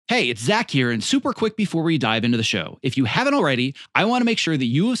Hey, it's Zach here, and super quick before we dive into the show. If you haven't already, I want to make sure that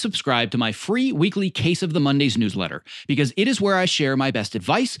you have subscribed to my free weekly Case of the Mondays newsletter, because it is where I share my best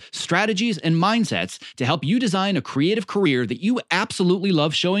advice, strategies, and mindsets to help you design a creative career that you absolutely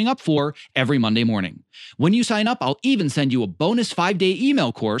love showing up for every Monday morning. When you sign up, I'll even send you a bonus 5-day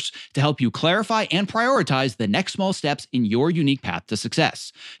email course to help you clarify and prioritize the next small steps in your unique path to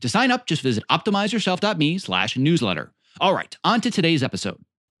success. To sign up, just visit optimizeyourself.me/newsletter. All right, on to today's episode.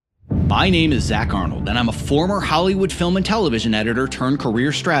 My name is Zach Arnold, and I'm a former Hollywood film and television editor turned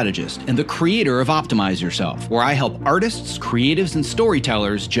career strategist and the creator of Optimize Yourself, where I help artists, creatives, and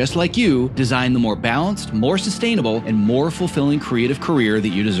storytellers just like you design the more balanced, more sustainable, and more fulfilling creative career that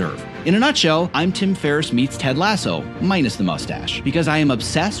you deserve. In a nutshell, I'm Tim Ferriss meets Ted Lasso, minus the mustache, because I am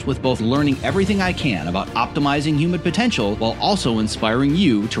obsessed with both learning everything I can about optimizing human potential while also inspiring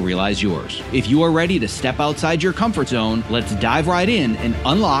you to realize yours. If you are ready to step outside your comfort zone, let's dive right in and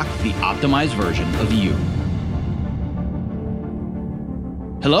unlock the optimized version of you.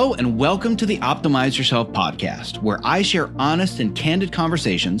 Hello, and welcome to the Optimize Yourself podcast, where I share honest and candid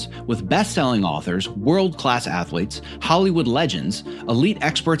conversations with best-selling authors, world-class athletes, Hollywood legends, elite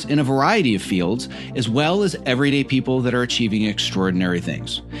experts in a variety of fields, as well as everyday people that are achieving extraordinary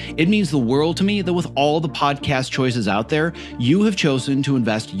things. It means the world to me that with all the podcast choices out there, you have chosen to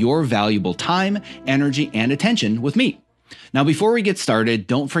invest your valuable time, energy, and attention with me. Now, before we get started,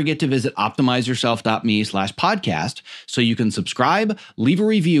 don't forget to visit optimizeyourself.me/podcast so you can subscribe, leave a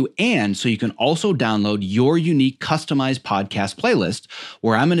review, and so you can also download your unique customized podcast playlist,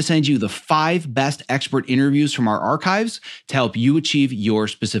 where I'm going to send you the 5 best expert interviews from our archives to help you achieve your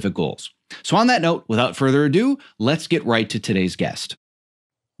specific goals. So on that note, without further ado, let's get right to today's guest.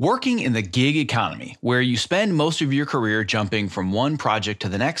 Working in the gig economy, where you spend most of your career jumping from one project to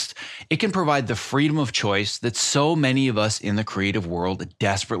the next, it can provide the freedom of choice that so many of us in the creative world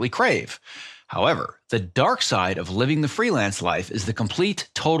desperately crave. However, the dark side of living the freelance life is the complete,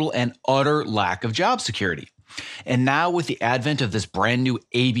 total, and utter lack of job security. And now with the advent of this brand new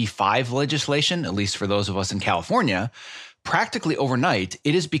AB5 legislation, at least for those of us in California, practically overnight,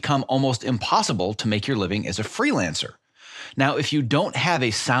 it has become almost impossible to make your living as a freelancer. Now, if you don't have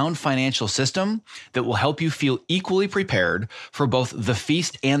a sound financial system that will help you feel equally prepared for both the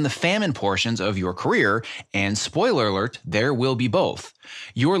feast and the famine portions of your career, and spoiler alert, there will be both,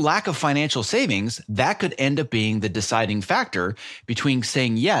 your lack of financial savings, that could end up being the deciding factor between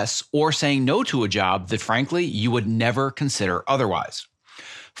saying yes or saying no to a job that, frankly, you would never consider otherwise.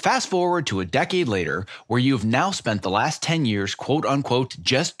 Fast forward to a decade later, where you have now spent the last 10 years, quote unquote,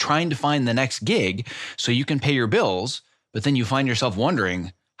 just trying to find the next gig so you can pay your bills. But then you find yourself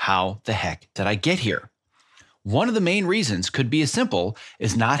wondering, how the heck did I get here? One of the main reasons could be as simple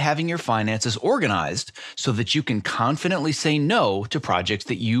as not having your finances organized so that you can confidently say no to projects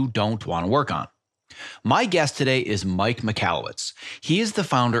that you don't want to work on. My guest today is Mike Michalowicz. He is the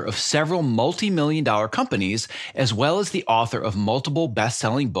founder of several multi-million-dollar companies, as well as the author of multiple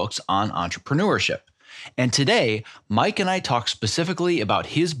best-selling books on entrepreneurship. And today, Mike and I talk specifically about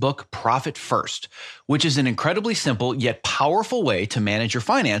his book, Profit First, which is an incredibly simple yet powerful way to manage your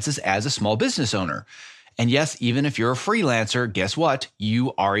finances as a small business owner. And yes, even if you're a freelancer, guess what?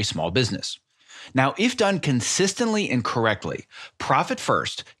 You are a small business. Now, if done consistently and correctly, Profit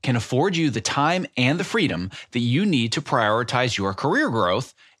First can afford you the time and the freedom that you need to prioritize your career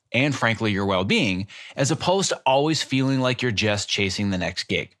growth and, frankly, your well-being, as opposed to always feeling like you're just chasing the next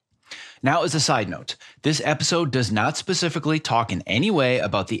gig. Now, as a side note, this episode does not specifically talk in any way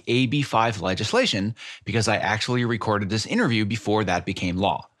about the AB5 legislation, because I actually recorded this interview before that became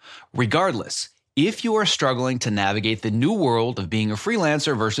law. Regardless, if you are struggling to navigate the new world of being a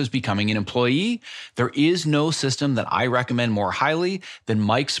freelancer versus becoming an employee, there is no system that I recommend more highly than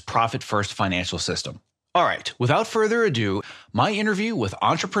Mike's Profit First financial system. All right, without further ado, my interview with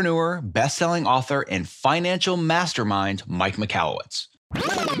entrepreneur, best-selling author, and financial mastermind, Mike Michalowicz.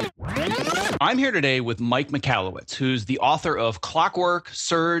 I'm here today with Mike Michalowicz, who's the author of Clockwork,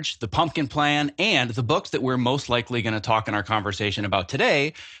 Surge, The Pumpkin Plan, and the books that we're most likely going to talk in our conversation about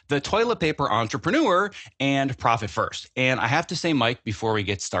today, The Toilet Paper Entrepreneur and Profit First. And I have to say, Mike, before we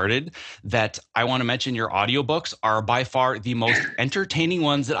get started, that I want to mention your audiobooks are by far the most entertaining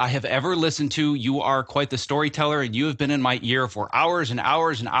ones that I have ever listened to. You are quite the storyteller, and you have been in my ear for hours and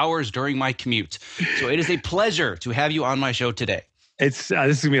hours and hours during my commute. So it is a pleasure to have you on my show today. This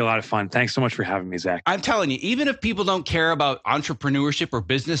is gonna be a lot of fun. Thanks so much for having me, Zach. I'm telling you, even if people don't care about entrepreneurship or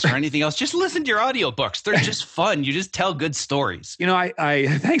business or anything else, just listen to your audiobooks. They're just fun. You just tell good stories. You know,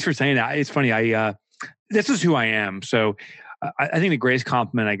 I thanks for saying that. It's funny. This is who I am. So I think the greatest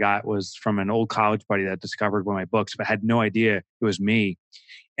compliment I got was from an old college buddy that discovered one of my books, but had no idea it was me.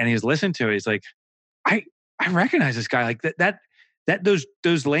 And he was listening to it. He's like, I recognize this guy, like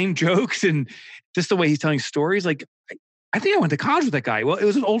those lame jokes and just the way he's telling stories. Like, I think I went to college with that guy. Well, it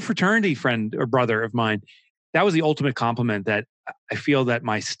was an old fraternity friend or brother of mine. That was the ultimate compliment, that I feel that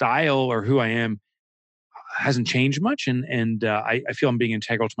my style or who I am hasn't changed much. And I feel I'm being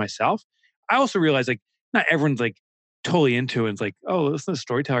integral to myself. I also realize, like, not everyone's like totally into it. It's like, oh, listen to the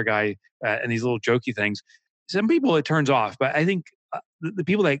storyteller guy and these little jokey things. Some people it turns off, but I think the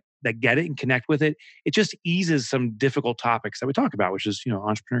people that get it and connect with it, it just eases some difficult topics that we talk about, which is,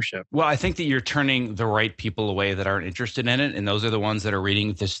 entrepreneurship. Well, I think that you're turning the right people away that aren't interested in it. And those are the ones that are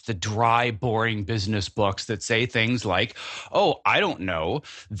reading the dry, boring business books that say things like, oh, I don't know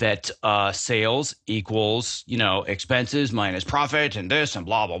that sales equals, expenses minus profit and this and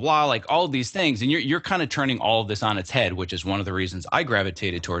blah, blah, blah, like all of these things. And you're kind of turning all of this on its head, which is one of the reasons I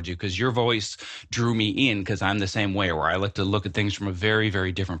gravitated towards you, because your voice drew me in, because I'm the same way, where I like to look at things from a very,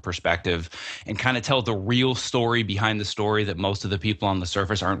 very different perspective and kind of tell the real story behind the story that most of the people on the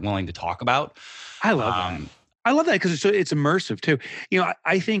surface aren't willing to talk about. I love that. I love that because it's immersive too.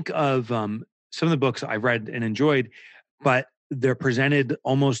 I think of some of the books I've read and enjoyed, but they're presented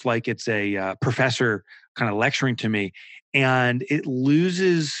almost like it's a professor kind of lecturing to me, and it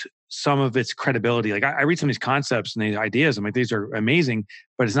loses some of its credibility. Like I read some of these concepts and these ideas, I'm like, these are amazing,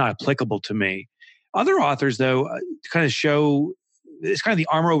 but it's not applicable to me. Other authors, though, kind of show it's kind of the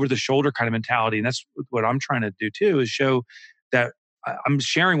armor over the shoulder kind of mentality. And that's what I'm trying to do too, is show that I'm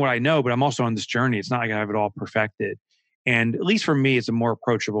sharing what I know, but I'm also on this journey. It's not like I have it all perfected. And at least for me, it's a more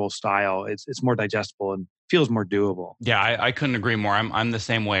approachable style. It's more digestible and feels more doable. Yeah, I couldn't agree more. I'm the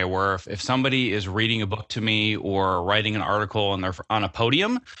same way, where if somebody is reading a book to me or writing an article and they're on a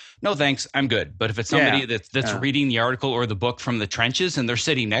podium, no thanks, I'm good. But if it's somebody that's reading the article or the book from the trenches and they're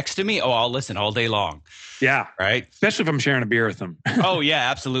sitting next to me, oh, I'll listen all day long. Yeah. Right. Especially if I'm sharing a beer with them. Oh,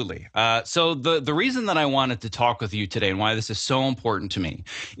 yeah, absolutely. So the reason that I wanted to talk with you today and why this is so important to me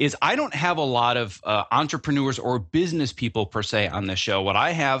is I don't have a lot of entrepreneurs or business people per se on this show. What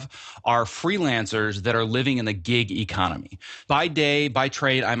I have are freelancers that are living in the gig economy. By day, by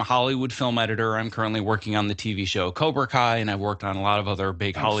trade, I'm a Hollywood film editor. I'm currently working on the TV show Cobra Kai, and I've worked on a lot of other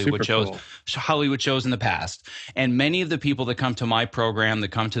big Hollywood shows in the past. And many of the people that come to my program, that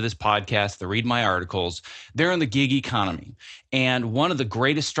come to this podcast, that read my articles, they're in the gig economy. And one of the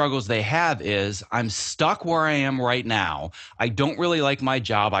greatest struggles they have is, I'm stuck where I am right now. I don't really like my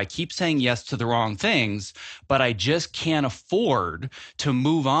job. I keep saying yes to the wrong things, but I just can't afford to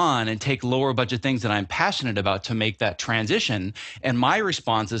move on and take lower budget things that I'm passionate about to make that transition. And my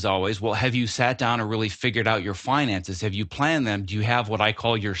response is always, well, have you sat down and really figured out your finances? Have you planned them? Do you have what I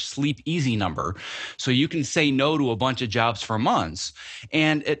call your sleep easy number? So you can say no to a bunch of jobs for months.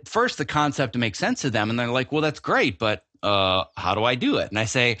 And at first the concept makes sense to them. And they're like, well, that's great, but how do I do it? And I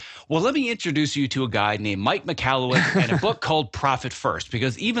say, well, let me introduce you to a guy named Mike Michalowicz and a book called Profit First.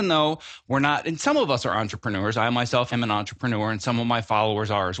 Because even though we're not, and some of us are entrepreneurs, I myself am an entrepreneur and some of my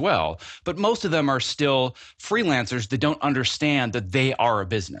followers are as well, but most of them are still freelancers that don't understand that they are a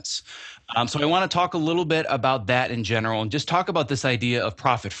business. So I want to talk a little bit about that in general and just talk about this idea of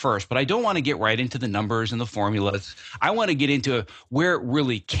profit first, but I don't want to get right into the numbers and the formulas. I want to get into where it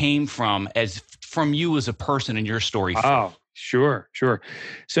really came from from you as a person and your story. Oh, sure.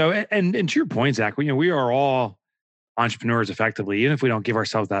 So, and to your point, Zach, we are all entrepreneurs effectively, even if we don't give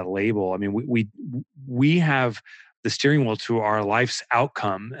ourselves that label. I mean, we have the steering wheel to our life's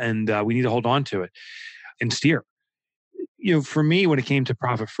outcome, and we need to hold on to it and steer. For me, when it came to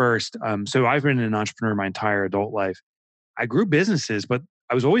Profit First, so I've been an entrepreneur my entire adult life. I grew businesses, but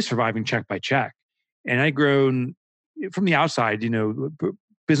I was always surviving check by check. And I'd grown from the outside,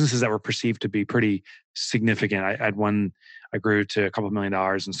 businesses that were perceived to be pretty significant. I had one, I grew to a couple of $1 million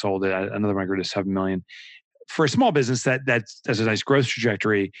and sold it. Another one I grew to 7 million. For a small business, that's a nice growth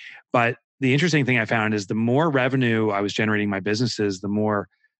trajectory. But the interesting thing I found is the more revenue I was generating in my businesses, the more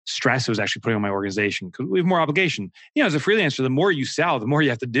stress it was actually putting on my organization, because we have more obligation. As a freelancer, the more you sell, the more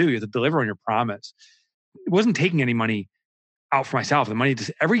you have to do. You have to deliver on your promise. It wasn't taking any money out for myself. The money,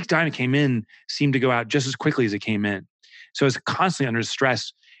 every time it came in, seemed to go out just as quickly as it came in. So it's constantly under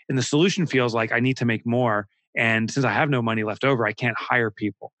stress. And the solution feels like I need to make more. And since I have no money left over, I can't hire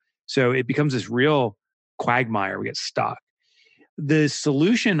people. So it becomes this real quagmire. We get stuck. The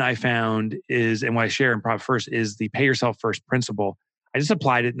solution I found is, and what I share in Profit First, is the pay yourself first principle. I just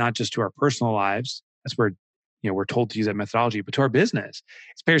applied it not just to our personal lives. That's where we're told to use that methodology, but to our business.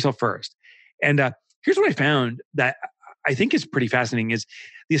 It's pay yourself first. And here's what I found that I think is pretty fascinating is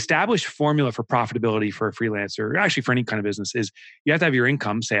the established formula for profitability for a freelancer, or actually for any kind of business, is you have to have your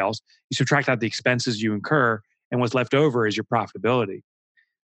income, sales, you subtract out the expenses you incur, and what's left over is your profitability.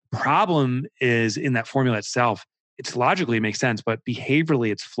 Problem is in that formula itself, it's logically it makes sense, but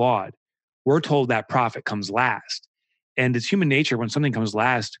behaviorally it's flawed. We're told that profit comes last. And it's human nature when something comes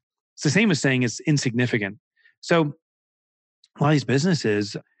last, it's the same as saying it's insignificant. So a lot of these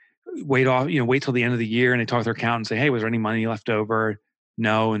businesses wait till the end of the year and they talk to their accountant and say, hey, was there any money left over?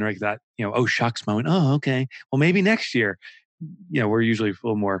 No. And like that, oh shucks moment. Oh, okay. Well, maybe next year. We're usually a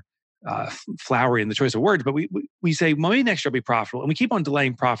little more flowery in the choice of words, but we say, well, maybe next year will be profitable. And we keep on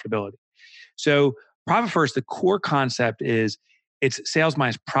delaying profitability. So profit first, the core concept is it's sales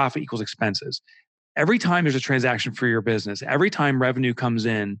minus profit equals expenses. Every time there's a transaction for your business, every time revenue comes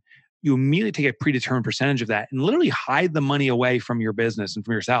in, you immediately take a predetermined percentage of that and literally hide the money away from your business and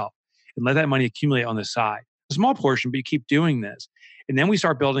from yourself and let that money accumulate on the side. A small portion, but you keep doing this. And then we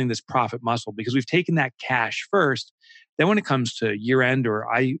start building this profit muscle because we've taken that cash first. Then when it comes to year end, or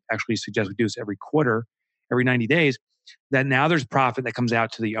I actually suggest we do this every quarter, every 90 days, that now there's profit that comes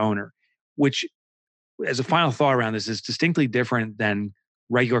out to the owner, which as a final thought around this is distinctly different than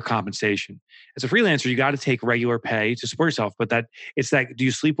regular compensation. As a freelancer, you got to take regular pay to support yourself, but it's that do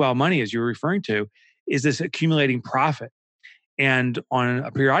you sleep well money, as you were referring to, is this accumulating profit. And on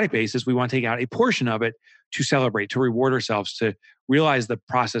a periodic basis, we want to take out a portion of it to celebrate, to reward ourselves, to realize the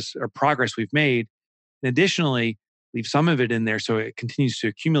process or progress we've made. And additionally, leave some of it in there so it continues to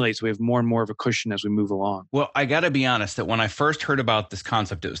accumulate so we have more and more of a cushion as we move along. Well, I got to be honest that when I first heard about this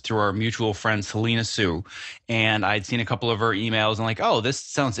concept, it was through our mutual friend, Selena Sue. And I'd seen a couple of her emails and like, oh, this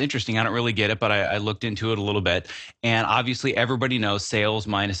sounds interesting. I don't really get it, but I looked into it a little bit. And obviously everybody knows sales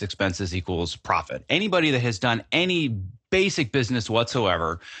minus expenses equals profit. Anybody that has done any basic business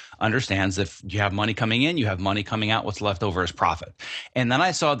whatsoever understands if you have money coming in, you have money coming out, what's left over is profit. And then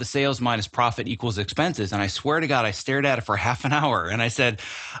I saw the sales minus profit equals expenses. And I swear to God, I stared at it for half an hour and I said,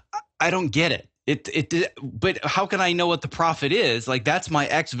 I don't get it. But how can I know what the profit is? Like, that's my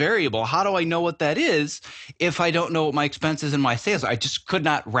X variable. How do I know what that is if I don't know what my expenses and my sales are? I just could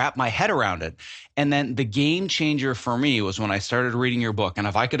not wrap my head around it. And then the game changer for me was when I started reading your book. And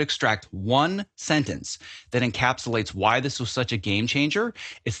if I could extract one sentence that encapsulates why this was such a game changer,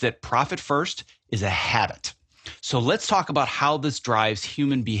 it's that profit first is a habit. So let's talk about how this drives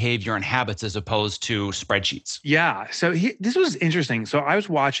human behavior and habits as opposed to spreadsheets. Yeah. So this was interesting. So I was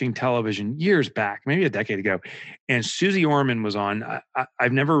watching television years back, maybe a decade ago, and Susie Orman was on.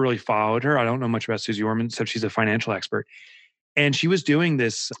 I've never really followed her. I don't know much about Susie Orman, except she's a financial expert. And she was doing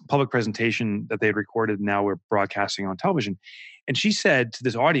this public presentation that they had recorded. And now we're broadcasting on television. And she said to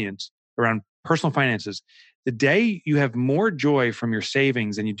this audience around personal finances, the day you have more joy from your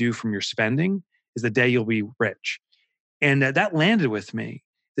savings than you do from your spending is the day you'll be rich. And that landed with me.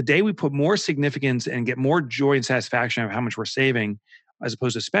 The day we put more significance and get more joy and satisfaction out of how much we're saving as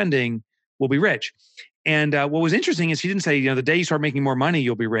opposed to spending, we'll be rich. And what was interesting is he didn't say, the day you start making more money,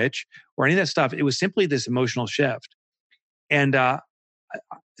 you'll be rich or any of that stuff. It was simply this emotional shift. And to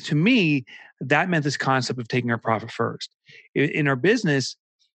me, that meant this concept of taking our profit first. In our business,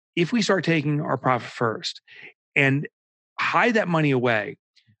 if we start taking our profit first and hide that money away,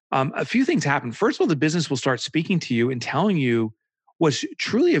 a few things happen. First of all, the business will start speaking to you and telling you what's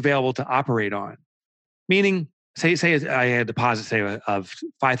truly available to operate on. Meaning, say I had a deposit, say, of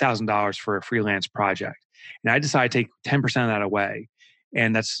 $5,000 for a freelance project, and I decide to take 10% of that away,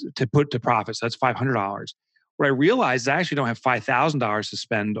 and that's to put to profit. So that's $500. What I realized is I actually don't have $5,000 to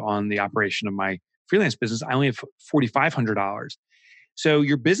spend on the operation of my freelance business. I only have $4,500. So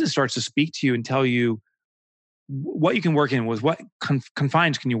your business starts to speak to you and tell you what you can work in, with what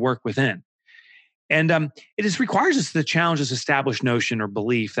confines can you work within. And it just requires us to challenge this established notion or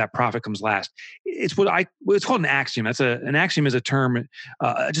belief that profit comes last. It's it's called an axiom. An axiom is a term,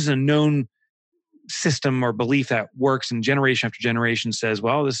 just a known system or belief that works, and generation after generation says,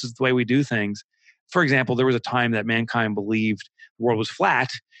 well, this is the way we do things. For example, there was a time that mankind believed the world was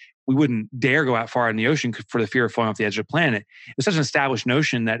flat. We wouldn't dare go out far in the ocean for the fear of falling off the edge of the planet. It was such an established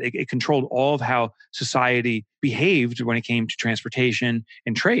notion that it controlled all of how society behaved when it came to transportation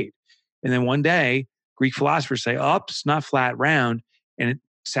and trade. And then one day, Greek philosophers say, it's not flat, round. And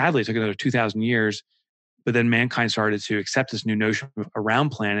sadly, it took another 2,000 years. But then mankind started to accept this new notion of a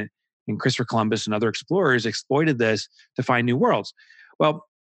round planet. And Christopher Columbus and other explorers exploited this to find new worlds. Well,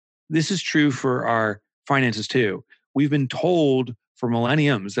 this is true for our finances too. We've been told for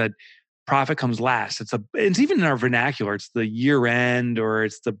millenniums that profit comes last. It's even in our vernacular. It's the year end or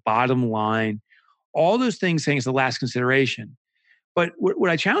it's the bottom line. All those things saying it's the last consideration. But what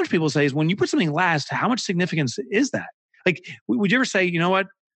I challenge people to say is when you put something last, how much significance is that? Like, would you ever say, you know what?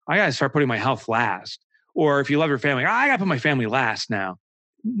 I got to start putting my health last. Or if you love your family, I got to put my family last now.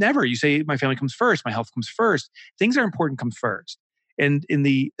 Never. You say my family comes first, my health comes first. Things that are important come first. And in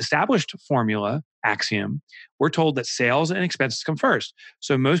the established formula, axiom, we're told that sales and expenses come first.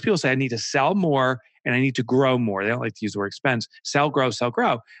 So most people say I need to sell more and I need to grow more. They don't like to use the word expense. Sell, grow, sell,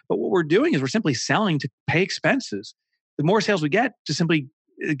 grow. But what we're doing is we're simply selling to pay expenses. The more sales we get,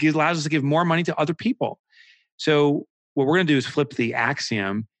 it allows us to give more money to other people. So what we're going to do is flip the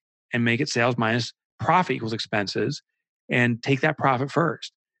axiom and make it sales minus profit equals expenses and take that profit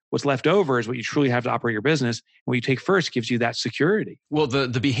first. What's left over is what you truly have to operate your business. What you take first gives you that security. Well, the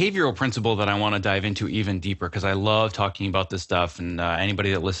behavioral principle that I want to dive into even deeper, because I love talking about this stuff, and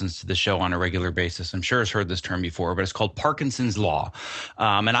anybody that listens to the show on a regular basis, I'm sure has heard this term before, but it's called Parkinson's Law.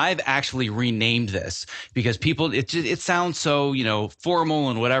 And I've actually renamed this because people, it sounds so, formal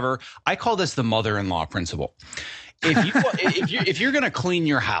and whatever. I call this the mother-in-law principle. If you're going to clean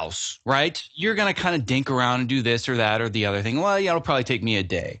your house, right, you're going to kind of dink around and do this or that or the other thing. Well, yeah, it'll probably take me a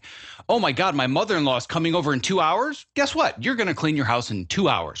day. Oh my God, my mother-in-law is coming over in 2 hours. Guess what? You're going to clean your house in 2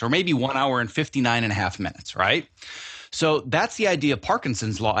 hours or maybe 1 hour and 59 and a half minutes, right? So that's the idea of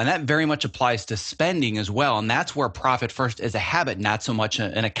Parkinson's Law. And that very much applies to spending as well. And that's where profit first is a habit, not so much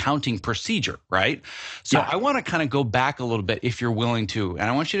an accounting procedure, right? So yeah. I want to kind of go back a little bit if you're willing to. And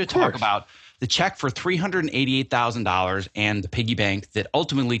I want you to talk about the check for $388,000 and the piggy bank that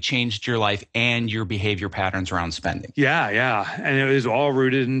ultimately changed your life and your behavior patterns around spending. Yeah. And it was all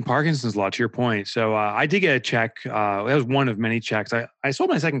rooted in Parkinson's Law, to your point. So I did get a check. That was one of many checks. I sold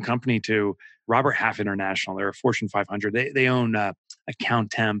my second company to Robert Half International. They're a Fortune 500. They own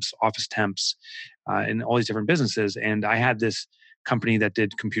account temps, office temps, and all these different businesses. And I had this company that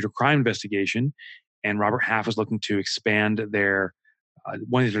did computer crime investigation. And Robert Half was looking to expand their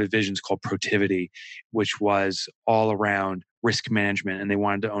one of their divisions called Protiviti, which was all around risk management. And they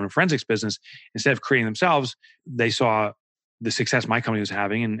wanted to own a forensics business. Instead of creating themselves, they saw the success my company was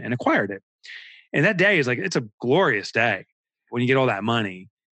having and acquired it. And that day is it's a glorious day when you get all that money.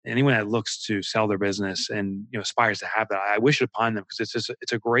 Anyone that looks to sell their business and aspires to have that, I wish it upon them because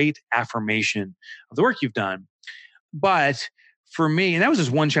it's a great affirmation of the work you've done. But for me, and that was just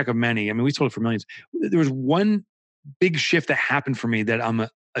one check of many. I mean, we sold it for millions. There was one big shift that happened for me that I'm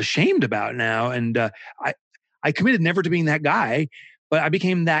ashamed about now. And I committed never to being that guy, but I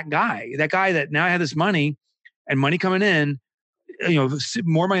became that guy that now I have this money and money coming in,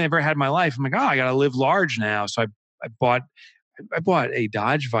 more money than I've ever had in my life. I'm like, I got to live large now. So I bought a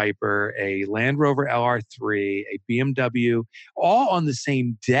Dodge Viper, a Land Rover LR3, a BMW, all on the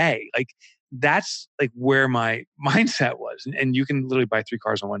same day. That's where my mindset was. And you can literally buy 3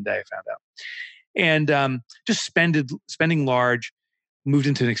 cars in one day, I found out. And just spending large, moved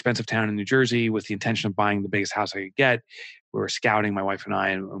into an expensive town in New Jersey with the intention of buying the biggest house I could get. We were scouting, my wife and I.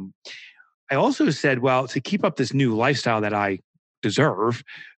 And I also said, well, to keep up this new lifestyle that I deserve,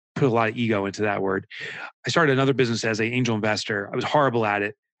 put a lot of ego into that word. I started another business as an angel investor. I was horrible at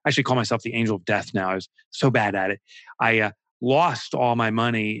it. I actually call myself the angel of death now. I was so bad at it. I lost all my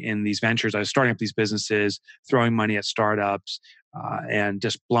money in these ventures. I was starting up these businesses, throwing money at startups, and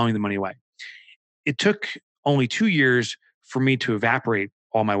just blowing the money away. It took only 2 years for me to evaporate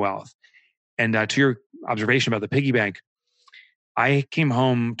all my wealth. And to your observation about the piggy bank, I came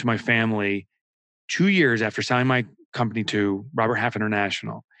home to my family 2 years after selling my company to Robert Half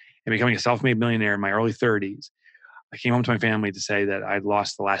International and becoming a self-made millionaire in my early 30s. I came home to my family to say that I'd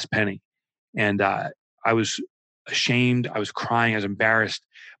lost the last penny. And I was ashamed. I was crying. I was embarrassed.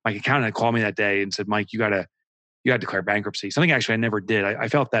 My accountant had called me that day and said, Mike, you got to declare bankruptcy. Something actually I never did. I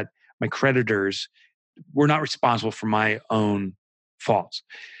felt that my creditors were not responsible for my own faults.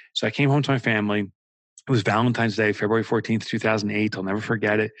 So I came home to my family. It was Valentine's Day, February 14th, 2008. I'll never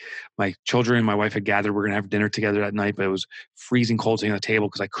forget it. My children and my wife had gathered. We're going to have dinner together that night, but it was freezing cold sitting on the table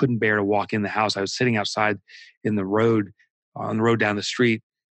because I couldn't bear to walk in the house. I was sitting outside on the road down the street,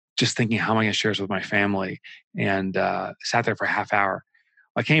 just thinking, how am I going to share this with my family? And sat there for a half hour.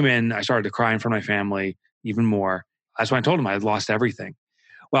 I came in, I started to cry in front of my family even more. That's when I told them I had lost everything.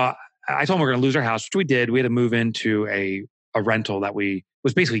 Well, I told them we're going to lose our house, which we did. We had to move into a rental that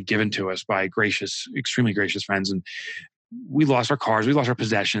was basically given to us by extremely gracious friends. And we lost our cars, we lost our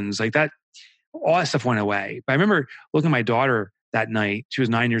possessions, like that. All that stuff went away. But I remember looking at my daughter that night. She was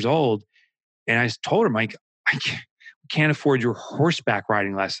 9 years old. And I told her, Mike, I can't afford your horseback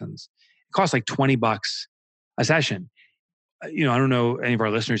riding lessons. It costs like $20 a session. I don't know any of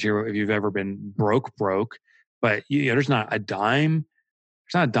our listeners here, if you've ever been broke, but there's not a dime.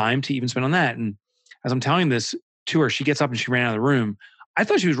 There's not a dime to even spend on that. And as I'm telling this to her, she gets up and she ran out of the room. I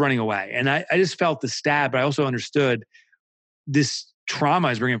thought she was running away. And I just felt the stab, but I also understood this trauma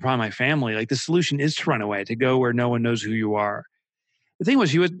is bringing upon my family. Like the solution is to run away, to go where no one knows who you are. The thing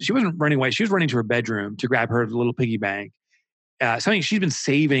was, she wasn't running away. She was running to her bedroom to grab her little piggy bank, something she'd been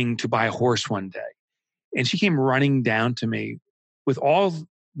saving to buy a horse one day. And she came running down to me with all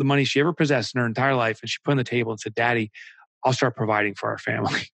the money she ever possessed in her entire life. And she put on the table and said, "Daddy, I'll start providing for our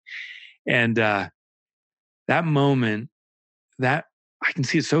family." And that moment, that I can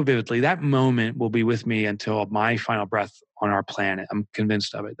see it so vividly, that moment will be with me until my final breath on our planet. I'm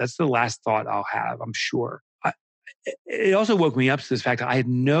convinced of it. That's the last thought I'll have, I'm sure. It also woke me up to this fact that I had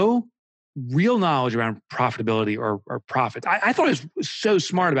no real knowledge around profitability or profits. I thought I was so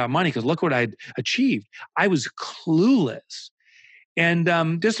smart about money because look what I'd achieved. I was clueless.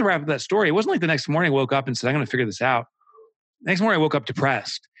 And just to wrap up that story, it wasn't like the next morning I woke up and said, "I'm going to figure this out." Next morning I woke up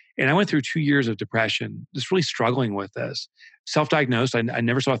depressed. And I went through 2 years of depression, just really struggling with this. Self-diagnosed. I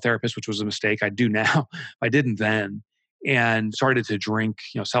never saw a therapist, which was a mistake. I do now. I didn't then. And started to drink,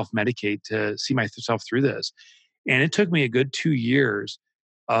 self-medicate to see myself through this. And it took me a good 2 years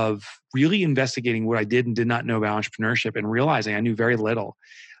of really investigating what I did and did not know about entrepreneurship and realizing I knew very little.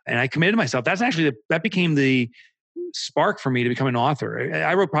 And I committed myself. That became the spark for me to become an author.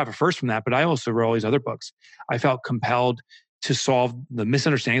 I wrote Profit First from that, but I also wrote all these other books. I felt compelled to solve the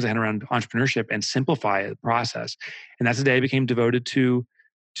misunderstandings I had around entrepreneurship and simplify the process. And that's the day I became devoted to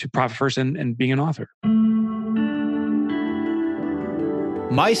Profit First and being an author.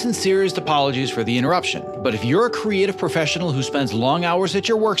 My sincerest apologies for the interruption, but if you're a creative professional who spends long hours at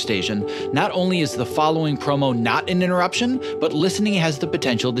your workstation, not only is the following promo not an interruption, but listening has the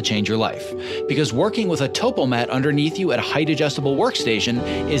potential to change your life. Because working with a TopoMat underneath you at a height-adjustable workstation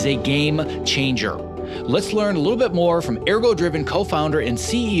is a game changer. Let's learn a little bit more from Ergo-Driven co-founder and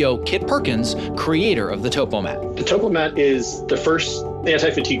CEO Kit Perkins, creator of the TopoMat. The TopoMat is the first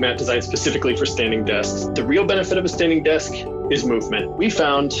anti-fatigue mat designed specifically for standing desks. The real benefit of a standing desk is movement. We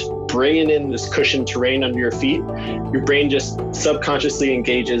found bringing in this cushioned terrain under your feet, your brain just subconsciously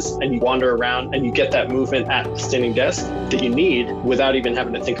engages and you wander around and you get that movement at the standing desk that you need without even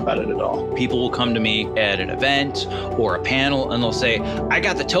having to think about it at all. People will come to me at an event or a panel and they'll say, "I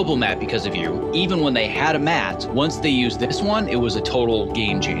got the TopoMat because of you." Even when they had a mat, once they used this one, it was a total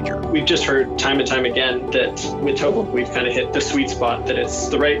game changer. We've just heard time and time again that with Topo, we've kind of hit the sweet spot, that it's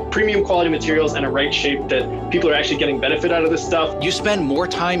the right premium quality materials and a right shape that people are actually getting benefit out of this stuff. You spend more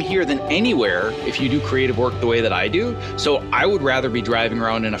time here than anywhere if you do creative work the way that I do. So I would rather be driving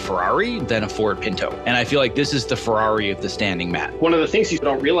around in a Ferrari than a Ford Pinto. And I feel like this is the Ferrari of the standing mat. One of the things you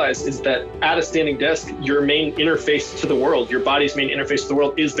don't realize is that at a standing desk, your main interface to the world, your body's main interface to the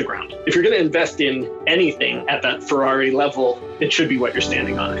world is the ground. If you're going to invest in anything at that Ferrari level, it should be what you're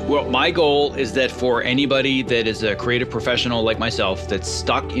standing on. Well, my goal is that for anybody that is a creative professional like myself that's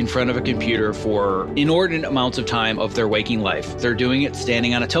stuck in front of a computer for inordinate amounts of time of their waking life, they're doing it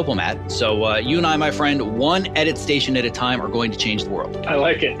standing on a TopoMat. So you and I, my friend, one edit station at a time are going to change the world. I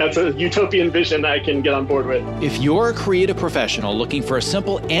like it. That's a utopian vision I can get on board with. If you're a creative professional looking for a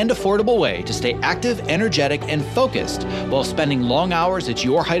simple and affordable way to stay active, energetic, and focused while spending long hours at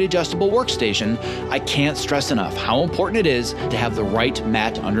your height-adjustable workstation, I can't stress enough how important it is to have the right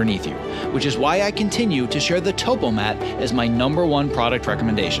mat underneath you, which is why I continue to share the TopoMat as my #1 product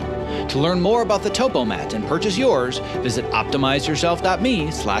recommendation. To learn more about the TopoMat and purchase yours, visit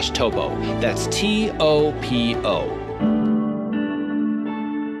optimizeyourself.me/topo. That's TOPO.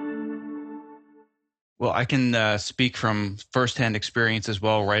 Well, I can speak from firsthand experience as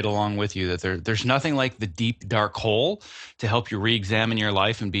well, right along with you, that there's nothing like the deep, dark hole to help you re-examine your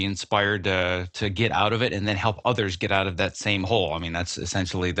life and be inspired to get out of it and then help others get out of that same hole. I mean, that's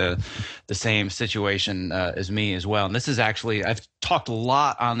essentially the same situation as me as well. And this is actually, I've talked a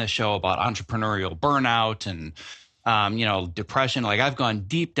lot on this show about entrepreneurial burnout and depression. Like I've gone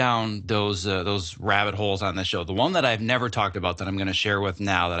deep down those rabbit holes on this show. The one that I've never talked about that I'm going to share with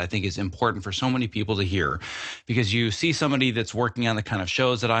now that I think is important for so many people to hear, because you see somebody that's working on the kind of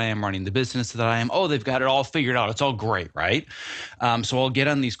shows that I am, running the business that I am. Oh, they've got it all figured out. It's all great, right? So I'll get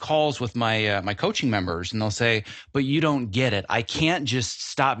on these calls with my coaching members and they'll say, "But you don't get it. I can't just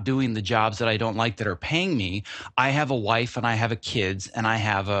stop doing the jobs that I don't like that are paying me. I have a wife and I have kids and I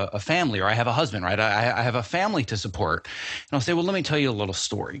have a family, or I have a husband, right? I have a family to support." And I'll say, "Well, let me tell you a little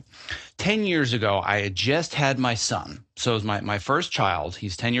story. 10 years ago, I had just had my son. So it was my first child.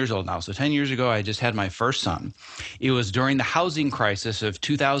 He's 10 years old now. So 10 years ago, I just had my first son. It was during the housing crisis of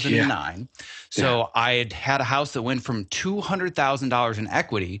 2009. Yeah. So I had a house that went from $200,000 in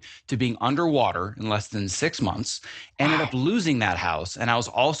equity to being underwater in less than 6 months. Ended up losing that house. And I was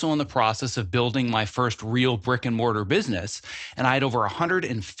also in the process of building my first real brick and mortar business. And I had over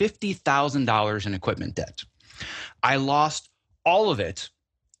 $150,000 in equipment debt. I lost all of it,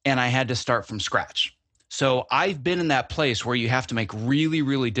 and I had to start from scratch. So I've been in that place where you have to make really,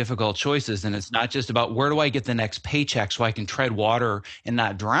 really difficult choices. And it's not just about where do I get the next paycheck so I can tread water and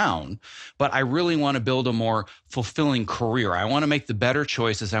not drown, but I really want to build a more fulfilling career. I want to make the better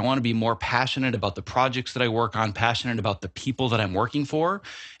choices. I want to be more passionate about the projects that I work on, passionate about the people that I'm working for.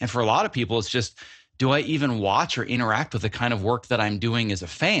 And for a lot of people, it's just, do I even watch or interact with the kind of work that I'm doing as a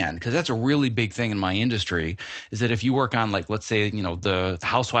fan? Because that's a really big thing in my industry, is that if you work on, like, let's say, the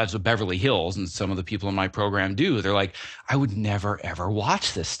Housewives of Beverly Hills, and some of the people in my program do, they're like, I would never, ever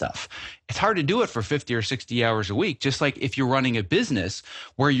watch this stuff. It's hard to do it for 50 or 60 hours a week. Just like if you're running a business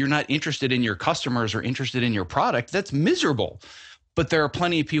where you're not interested in your customers or interested in your product, that's miserable. But there are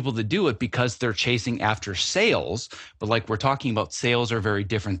plenty of people that do it because they're chasing after sales. But like we're talking about, sales are very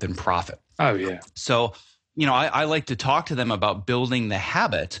different than profit. Oh, yeah. So, I like to talk to them about building the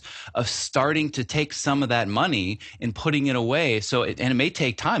habit of starting to take some of that money and putting it away. And it may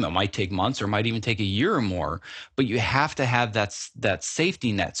take time. It might take months, or it might even take a year or more. But you have to have that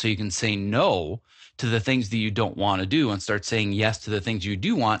safety net so you can say no to the things that you don't want to do and start saying yes to the things you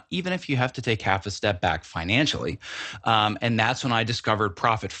do want, even if you have to take half a step back financially. And that's when I discovered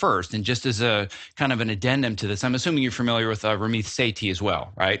Profit First. And just as a kind of an addendum to this, I'm assuming you're familiar with Ramit Sethi as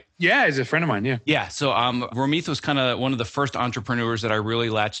well, right? Yeah, he's a friend of mine. Yeah. Yeah. So Ramit was kind of one of the first entrepreneurs that I really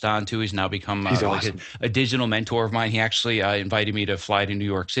latched on to. He's now become awesome. a digital mentor of mine. He actually invited me to fly to New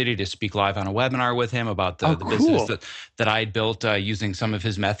York City to speak live on a webinar with him about the business that I had built using some of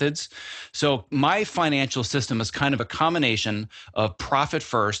his methods. So my financial system is kind of a combination of Profit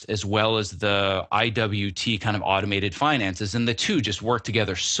First as well as the IWT kind of automated finances. And the two just work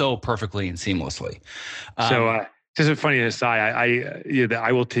together so perfectly and seamlessly. Just a funny aside,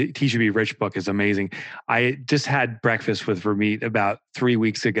 I Will Teach You to Be Rich book is amazing. I just had breakfast with Ramit about 3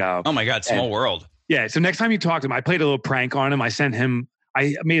 weeks ago. Oh my God, small world. Yeah. So next time you talk to him, I played a little prank on him.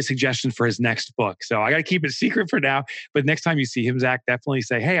 I made a suggestion for his next book. So I got to keep it secret for now. But next time you see him, Zach, definitely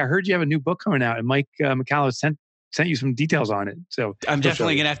say, hey, I heard you have a new book coming out. And Mike McCallum sent you some details on it. So I'm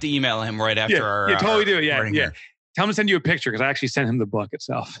definitely going to have to email him right after our. Yeah, totally do it. Yeah. Here. Tell him to send you a picture because I actually sent him the book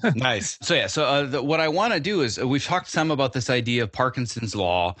itself. Nice. So what I want to do is we've talked some about this idea of Parkinson's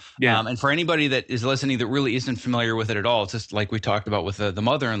law. Yeah. And for anybody that is listening that really isn't familiar with it at all, it's just like we talked about with the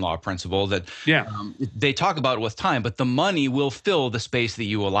mother-in-law principle that they talk about it with time, but the money will fill the space that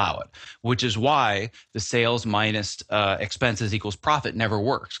you allow it, which is why the sales minus expenses equals profit never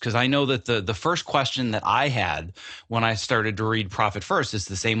works. Because I know that the first question that I had when I started to read Profit First is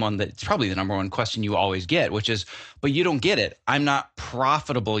the same one that's probably the number one question you always get, which is, but you don't get it. I'm not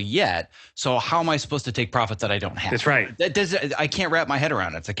profitable yet. So how am I supposed to take profit that I don't have? That's right. I can't wrap my head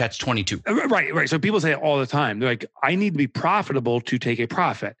around it. It's a catch-22. Right. So people say it all the time. They're like, I need to be profitable to take a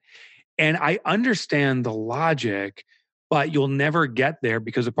profit. And I understand the logic, but you'll never get there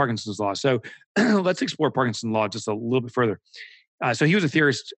because of Parkinson's law. So let's explore Parkinson's law just a little bit further. So he was a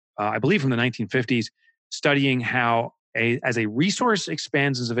theorist, I believe from the 1950s, studying how as a resource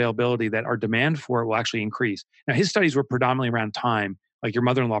expands its availability, that our demand for it will actually increase. Now, his studies were predominantly around time. Like your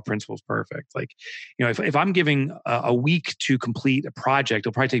mother-in-law principle is perfect. Like, if I'm giving a week to complete a project,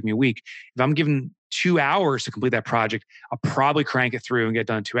 it'll probably take me a week. If I'm given 2 hours to complete that project, I'll probably crank it through and get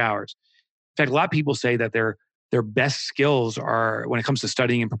done in 2 hours. In fact, a lot of people say that their best skills are when it comes to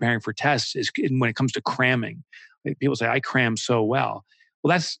studying and preparing for tests is when it comes to cramming. Like people say, I cram so well.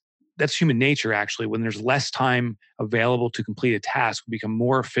 Well, that's human nature, actually. When there's less time available to complete a task, we become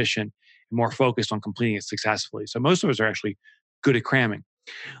more efficient and more focused on completing it successfully. So most of us are actually good at cramming.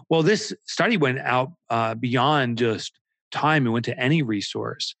 Well, this study went out beyond just time. It went to any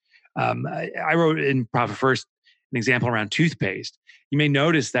resource. I wrote in Profit First an example around toothpaste. You may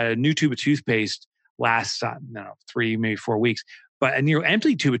notice that a new tube of toothpaste lasts, 3, maybe 4 weeks. But a near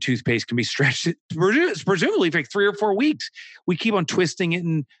empty tube of toothpaste can be stretched presumably for like 3 or 4 weeks. We keep on twisting it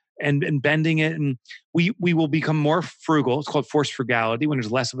and bending it, and we will become more frugal. It's called forced frugality. When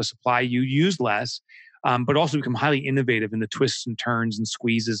there's less of a supply, you use less, but also become highly innovative in the twists and turns and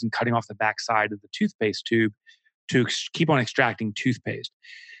squeezes and cutting off the backside of the toothpaste tube to keep on extracting toothpaste.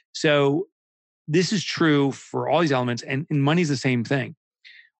 So this is true for all these elements, and money's the same thing.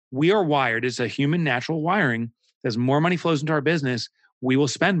 We are wired as a human natural wiring. As more money flows into our business, we will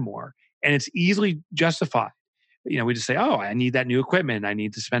spend more, and it's easily justified. We just say, oh, I need that new equipment. I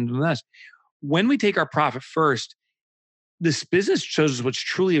need to spend on this. When we take our profit first, this business shows us what's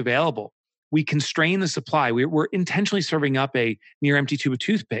truly available. We constrain the supply. We're intentionally serving up a near empty tube of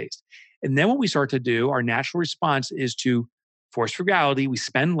toothpaste. And then what we start to do, our natural response is to force frugality. We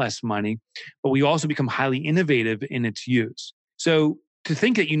spend less money, but we also become highly innovative in its use. So to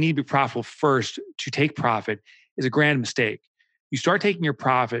think that you need to be profitable first to take profit is a grand mistake. You start taking your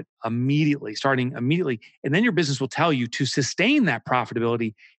profit immediately, starting immediately, and then your business will tell you to sustain that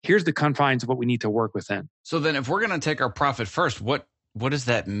profitability. Here's the confines of what we need to work within. So then if we're going to take our profit first, what does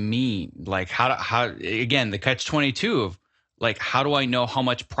that mean? Like how again, the catch-22 of like, how do I know how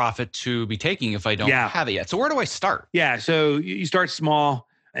much profit to be taking if I don't have it yet? So where do I start? Yeah. So you start small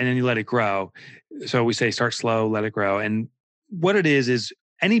and then you let it grow. So we say start slow, let it grow. And what it is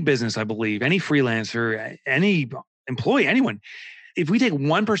any business, I believe, any freelancer, any employee, anyone, if we take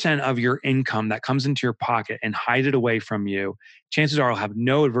 1% of your income that comes into your pocket and hide it away from you, chances are it'll have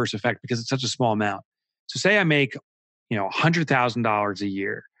no adverse effect because it's such a small amount. So say I make, $100,000 a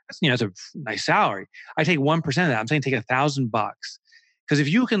year. That's a nice salary. I take 1% of that. I'm saying take $1,000. Because if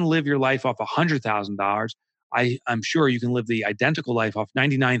you can live your life off $100,000, I'm sure you can live the identical life off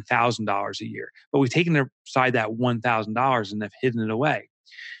 $99,000 a year. But we've taken aside that $1,000 and have hidden it away.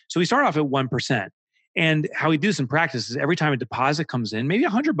 So we start off at 1%. And how we do this in practice is every time a deposit comes in, maybe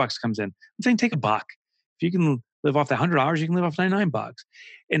 $100 comes in, I'm saying take $1. If you can live off that $100, you can live off $99.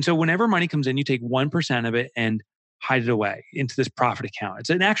 And so whenever money comes in, you take 1% of it and hide it away into this profit account.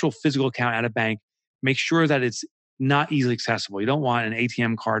 It's an actual physical account at a bank. Make sure that it's not easily accessible. You don't want an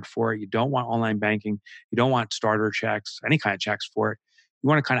ATM card for it. You don't want online banking. You don't want starter checks, any kind of checks for it. You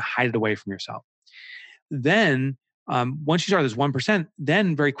want to kind of hide it away from yourself. Then once you start this 1%,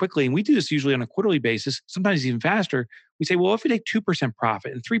 then very quickly, and we do this usually on a quarterly basis, sometimes even faster, we say, well, if we take 2%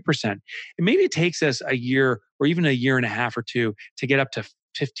 profit and 3%, and maybe it takes us a year or even a year and a half or two to get up to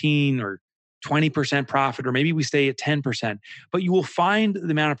 15 or 20% profit, or maybe we stay at 10%, but you will find the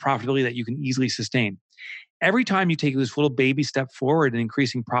amount of profitability that you can easily sustain. Every time you take this little baby step forward in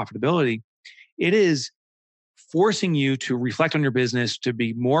increasing profitability, it is forcing you to reflect on your business, to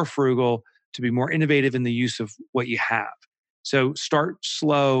be more frugal, to be more innovative in the use of what you have. So start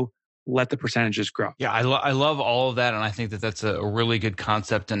slow, let the percentages grow. Yeah, I love all of that. And I think that that's a really good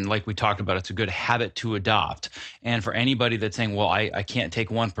concept. And like we talked about, it's a good habit to adopt. And for anybody that's saying, well, I can't take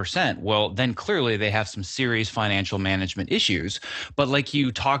 1%, well, then clearly they have some serious financial management issues. But like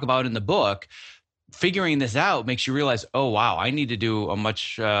you talk about in the book, figuring this out makes you realize, oh, wow, I need to do a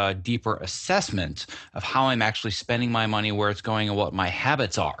much deeper assessment of how I'm actually spending my money, where it's going, and what my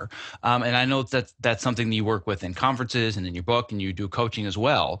habits are. And I know that that's something that you work with in conferences and in your book, and you do coaching as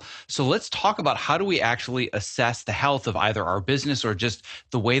well. So let's talk about how do we actually assess the health of either our business or just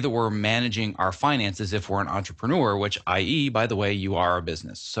the way that we're managing our finances if we're an entrepreneur, which, i.e., by the way, you are a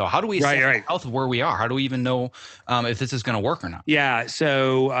business. So how do we assess the health of where we are? How do we even know if this is going to work or not? Yeah.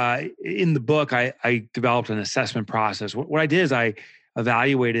 So in the book, I developed an assessment process. What I did is I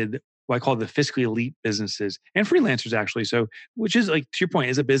evaluated what I call the fiscally elite businesses and freelancers, actually. So, which is, like, to your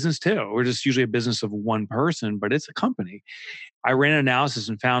point, is a business too. We're just usually a business of one person, but it's a company. I ran an analysis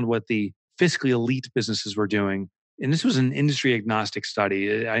and found what the fiscally elite businesses were doing. And this was an industry agnostic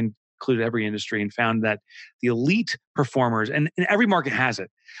study. I included every industry and found that the elite performers, and every market has it.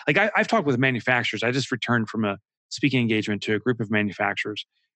 Like I've talked with manufacturers. I just returned from a speaking engagement to a group of manufacturers,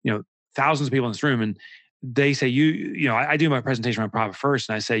 thousands of people in this room, and they say, I do my presentation on profit first,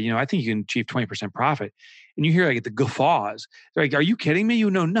 and I say, I think you can achieve 20% profit. And you hear like the guffaws. They're like, are you kidding me?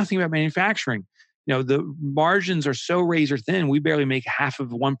 You know nothing about manufacturing. The margins are so razor thin, we barely make half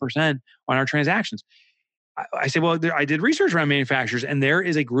of 1% on our transactions. I say, well, I did research around manufacturers, and there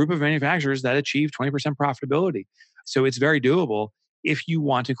is a group of manufacturers that achieve 20% profitability. So it's very doable if you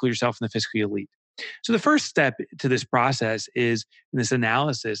want to include yourself in the fiscally elite. So the first step to this process is, in this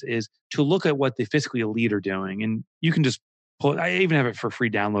analysis, is to look at what the fiscally elite are doing. And you can just pull, I even have it for free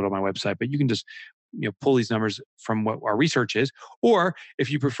download on my website, but you can just pull these numbers from what our research is. Or if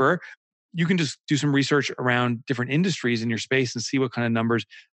you prefer, you can just do some research around different industries in your space and see what kind of numbers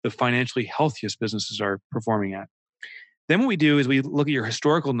the financially healthiest businesses are performing at. Then what we do is we look at your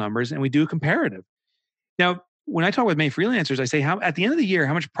historical numbers and we do a comparative. Now, when I talk with many freelancers, I say, at the end of the year,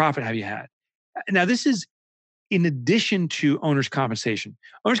 how much profit have you had? Now, this is in addition to owner's compensation.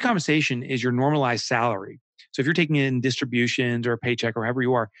 Owner's compensation is your normalized salary. So if you're taking in distributions or a paycheck or however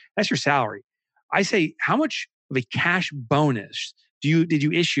you are, that's your salary. I say, how much of a cash bonus did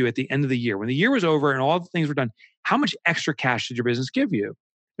you issue at the end of the year? When the year was over and all the things were done, how much extra cash did your business give you?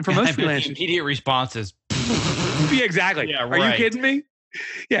 And for most freelancers, the immediate response is, yeah, exactly. Yeah, right. Are you kidding me?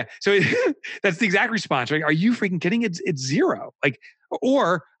 Yeah. So that's the exact response, right? Are you freaking kidding? It's zero.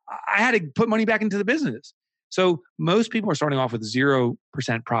 Or I had to put money back into the business. So most people are starting off with 0%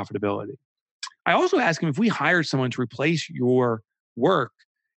 profitability. I also ask them, if we hired someone to replace your work,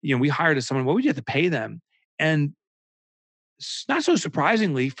 we hired someone, what would you have to pay them? And not so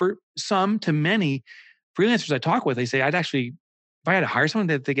surprisingly, for some to many freelancers I talk with, they say, if I had to hire someone,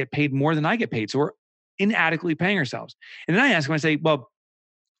 that they get paid more than I get paid. So we're inadequately paying ourselves. And then I ask them, I say, well,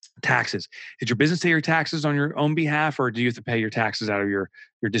 taxes. Did your business pay your taxes on your own behalf, or do you have to pay your taxes out of your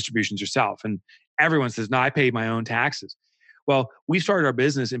distributions yourself? And everyone says, no, I pay my own taxes. Well, we started our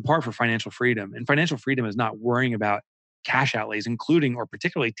business in part for financial freedom. And financial freedom is not worrying about cash outlays, including or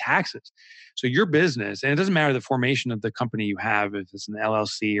particularly taxes. So your business, and it doesn't matter the formation of the company you have, if it's an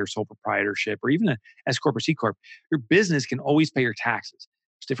LLC or sole proprietorship or even an S Corp or C Corp, your business can always pay your taxes.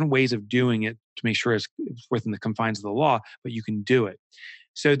 There's different ways of doing it to make sure it's within the confines of the law, but you can do it.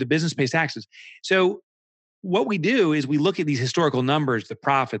 So the business pays taxes. So what we do is we look at these historical numbers, the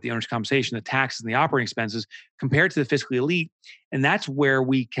profit, the owner's compensation, the taxes, and the operating expenses compared to the fiscally elite. And that's where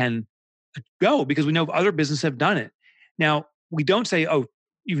we can go because we know other businesses have done it. Now, we don't say, oh,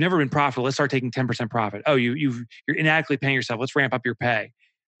 you've never been profitable. Let's start taking 10% profit. Oh, you're inadequately paying yourself. Let's ramp up your pay.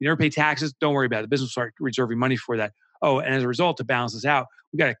 You never pay taxes. Don't worry about it. The business will start reserving money for that. Oh, and as a result, to balance this out,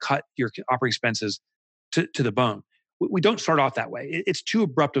 we got to cut your operating expenses to the bone. We don't start off that way. It's too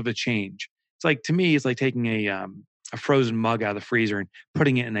abrupt of a change. It's like, to me, it's like taking a frozen mug out of the freezer and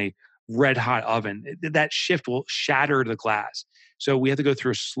putting it in a red hot oven. That shift will shatter the glass. So we have to go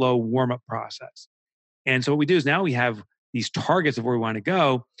through a slow warm up process. And so what we do is now we have these targets of where we want to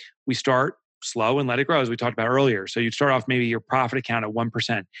go. We start slow and let it grow, as we talked about earlier. So you'd start off maybe your profit account at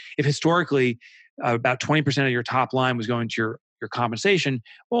 1%. If historically about 20% of your top line was going to your compensation,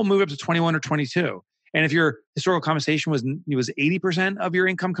 we'll move up to 21 or 22. And if your historical compensation was 80% of your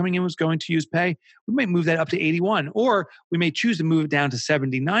income coming in was going to use pay, we might move that up to 81, or we may choose to move it down to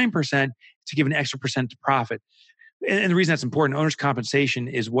 79% to give an extra percent to profit. And the reason that's important, owner's compensation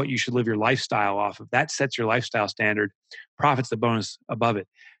is what you should live your lifestyle off of. That sets your lifestyle standard. Profit's the bonus above it.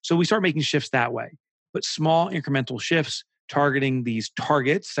 So we start making shifts that way, but small incremental shifts targeting these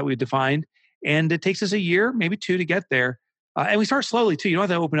targets that we've defined. And it takes us a year, maybe 2 to get there. And we start slowly too. You don't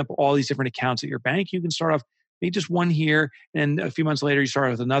have to open up all these different accounts at your bank. You can start off maybe just one here, and a few months later, you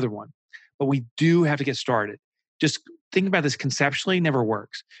start with another one. But we do have to get started. Just thinking about this conceptually never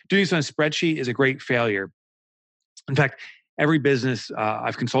works. Doing this on a spreadsheet is a great failure. In fact, every business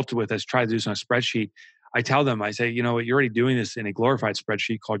I've consulted with has tried to do this on a spreadsheet. I tell them, I say, you know what, you're already doing this in a glorified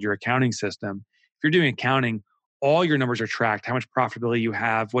spreadsheet called your accounting system. If you're doing accounting, all your numbers are tracked, how much profitability you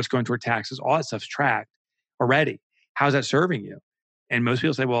have, what's going toward taxes, all that stuff's tracked already. How's that serving you? And most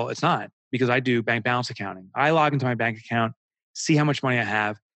people say, well, it's not, because I do bank balance accounting. I log into my bank account, see how much money I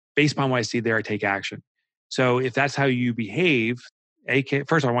have. Based upon what I see there, I take action. So if that's how you behave,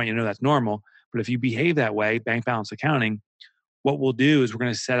 first I want you to know that's normal. But if you behave that way, bank balance accounting, what we'll do is we're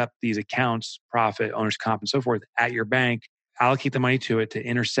going to set up these accounts, profit, owner's comp, and so forth at your bank, allocate the money to it to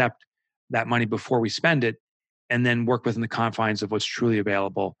intercept that money before we spend it, and then work within the confines of what's truly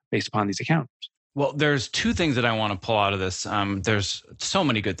available based upon these accounts. Well, there's 2 things that I want to pull out of this. There's so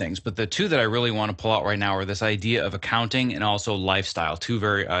many good things, but the 2 that I really want to pull out right now are this idea of accounting and also lifestyle, 2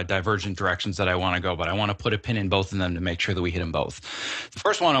 very divergent directions that I want to go, but I want to put a pin in both of them to make sure that we hit them both. The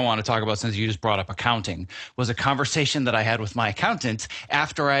first one I want to talk about, since you just brought up accounting, was a conversation that I had with my accountant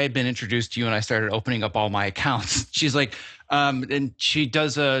after I had been introduced to you and I started opening up all my accounts. She's like, and she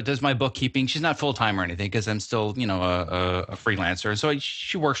does my bookkeeping. She's not full-time or anything because I'm still, a freelancer. So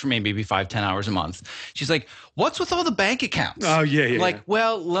she works for me maybe 5-10 hours a month. She's like, what's with all the bank accounts? Oh, yeah. Like,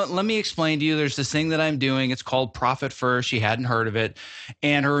 well, let me explain to you. There's this thing that I'm doing. It's called Profit First. She hadn't heard of it.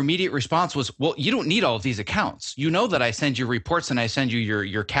 And her immediate response was, well, you don't need all of these accounts. You know that I send you reports and I send you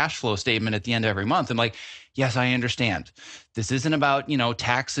your cash flow statement at the end of every month. I'm like, yes, I understand. This isn't about,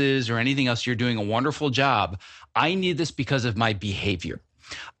 taxes or anything else. You're doing a wonderful job. I need this because of my behavior.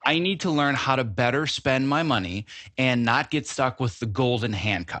 I need to learn how to better spend my money and not get stuck with the golden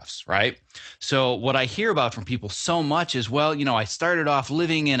handcuffs, right? So what I hear about from people so much is, well, I started off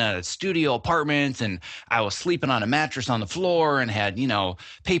living in a studio apartment and I was sleeping on a mattress on the floor and had,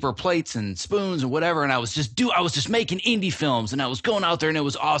 paper plates and spoons and whatever. And I was just making indie films and I was going out there and it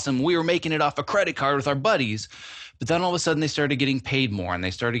was awesome. We were making it off a credit card with our buddies. But then all of a sudden they started getting paid more and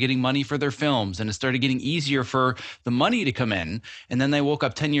they started getting money for their films and it started getting easier for the money to come in. And then they woke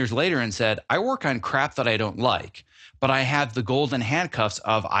up 10 years later and said, I work on crap that I don't like, but I have the golden handcuffs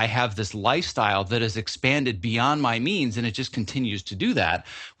of I have this lifestyle that has expanded beyond my means and it just continues to do that,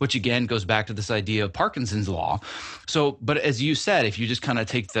 which again goes back to this idea of Parkinson's law. So, but as you said, if you just kind of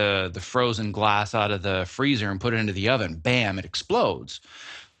take the frozen glass out of the freezer and put it into the oven, bam, it explodes.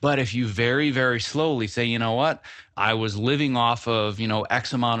 But if you very, very slowly say, you know what, I was living off of,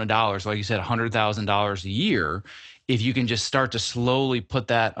 X amount of dollars, like you said, $100,000 a year. if you can just start to slowly put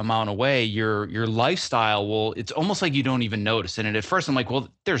that amount away, your lifestyle will, it's almost like you don't even notice it. And at first I'm like, well,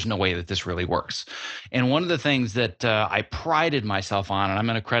 there's no way that this really works. And one of the things that I prided myself on, and I'm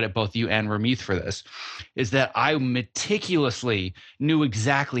going to credit both you and Ramit for this, is that I meticulously knew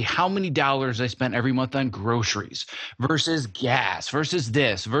exactly how many dollars I spent every month on groceries versus gas versus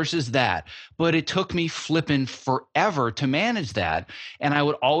this versus that. But it took me flipping forever to manage that. And I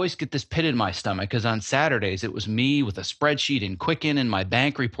would always get this pit in my stomach because on Saturdays it was me with a spreadsheet and Quicken and my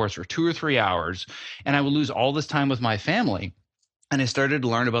bank reports for 2 or 3 hours. And I would lose all this time with my family. And I started to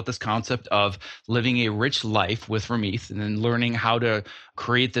learn about this concept of living a rich life with Ramit and then learning how to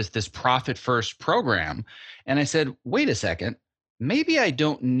create this profit first program. And I said, wait a second, maybe I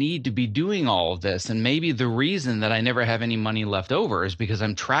don't need to be doing all of this. And maybe the reason that I never have any money left over is because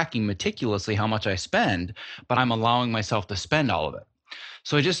I'm tracking meticulously how much I spend, but I'm allowing myself to spend all of it.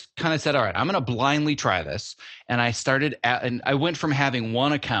 So I just kind of said, all right, I'm going to blindly try this. And I started and I went from having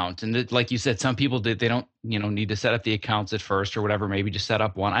one account. And like you said, some people they don't, need to set up the accounts at first or whatever, maybe just set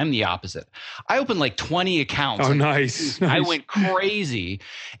up one. I'm the opposite. I opened like 20 accounts. Oh, nice. I went crazy.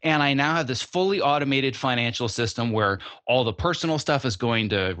 And I now have this fully automated financial system where all the personal stuff is going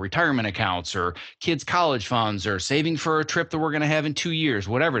to retirement accounts or kids' college funds or saving for a trip that we're going to have in 2 years,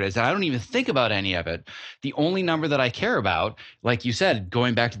 whatever it is. And I don't even think about any of it. The only number that I care about, like you said,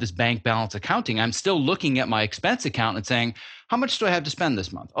 going back to this bank balance accounting, I'm still looking at my expense account and saying, how much do I have to spend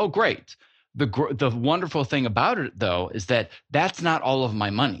this month? Oh, great. The wonderful thing about it, though, is that that's not all of my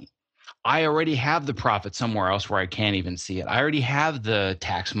money. I already have the profit somewhere else where I can't even see it. I already have the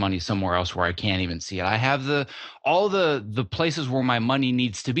tax money somewhere else where I can't even see it. I have all the places where my money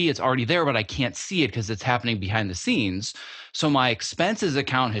needs to be. It's already there, but I can't see it because it's happening behind the scenes. So my expenses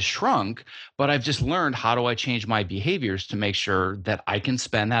account has shrunk, but I've just learned how do I change my behaviors to make sure that I can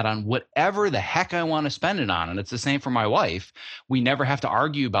spend that on whatever the heck I want to spend it on. And it's the same for my wife. We never have to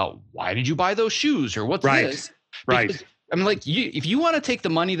argue about why did you buy those shoes or what's this? Right. I mean, like, if you want to take the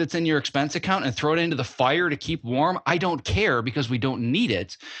money that's in your expense account and throw it into the fire to keep warm, I don't care because we don't need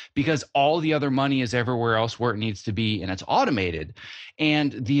it because all the other money is everywhere else where it needs to be and it's automated.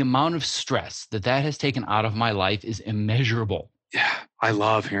 And the amount of stress that has taken out of my life is immeasurable. Yeah, I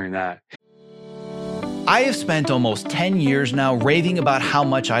love hearing that. I have spent almost 10 years now raving about how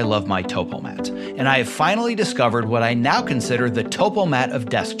much I love my TopoMat, and I have finally discovered what I now consider the TopoMat of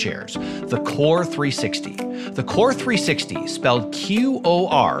desk chairs, the Core 360. The Core 360, spelled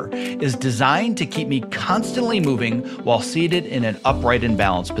QOR, is designed to keep me constantly moving while seated in an upright and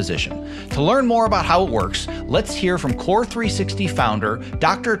balanced position. To learn more about how it works, let's hear from Core 360 founder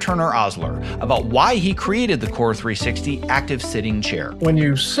Dr. Turner Osler about why he created the Core 360 active sitting chair. When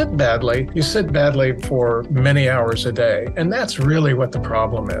you sit badly for many hours a day, and that's really what the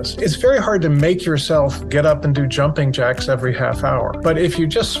problem is. It's very hard to make yourself get up and do jumping jacks every half hour. But if you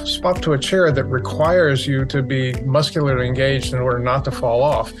just swap to a chair that requires you to be muscularly engaged in order not to fall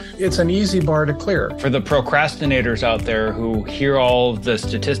off, it's an easy bar to clear. For the procrastinators out there who hear all of the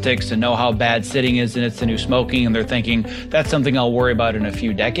statistics and know how bad sitting is and it's the new smoking, and they're thinking, that's something I'll worry about in a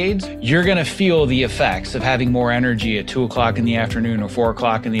few decades, you're going to feel the effects of having more energy at 2 o'clock in the afternoon or 4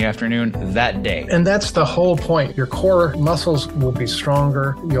 o'clock in the afternoon that day. And that's the whole point. Your core muscles will be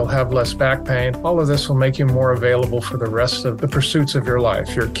stronger. You'll have less back pain. All of this will make you more available for the rest of the pursuits of your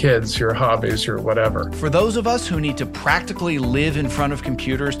life, your kids, your hobbies, your whatever. For those of us who need to practically live in front of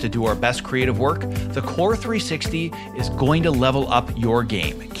computers to do our best creative work, the Core 360 is going to level up your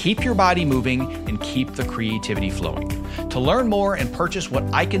game. Keep your body moving and keep the creativity flowing. To learn more and purchase what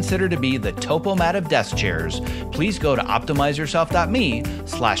I consider to be the TopoMat of desk chairs, please go to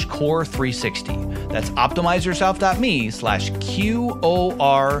optimizeyourself.me/core360. That's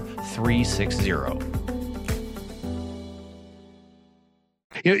optimizeyourself.me/QOR360.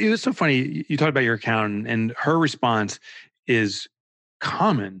 It was so funny. You talked about your accountant, and her response is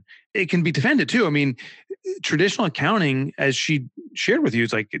common. It can be defended too. I mean, traditional accounting, as she shared with you,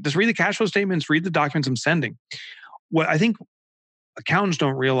 it's like, just read the cash flow statements, read the documents I'm sending. What I think accountants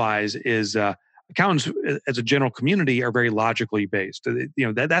don't realize is accountants as a general community are very logically based.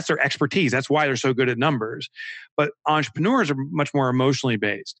 That's their expertise. That's why they're so good at numbers. But entrepreneurs are much more emotionally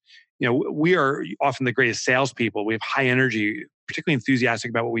based. We are often the greatest salespeople. We have high energy, particularly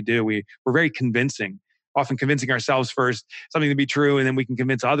enthusiastic about what we do. We're very convincing, often convincing ourselves first something to be true, and then we can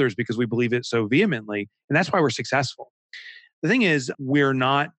convince others because we believe it so vehemently. And that's why we're successful. The thing is, we're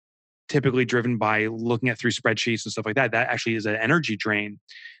not typically driven by looking at through spreadsheets and stuff like that. That actually is an energy drain.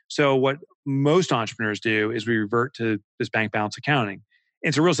 So what most entrepreneurs do is we revert to this bank balance accounting.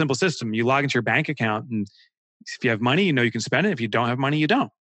 It's a real simple system. You log into your bank account, and if you have money, you can spend it. If you don't have money, you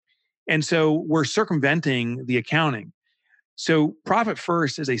don't. And so we're circumventing the accounting. So Profit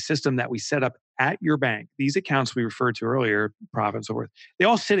First is a system that we set up at your bank. These accounts we referred to earlier, Profit and so forth, they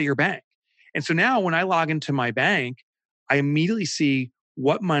all sit at your bank. And so now when I log into my bank, I immediately see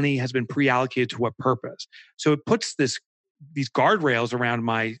what money has been pre-allocated to what purpose. So it puts these guardrails around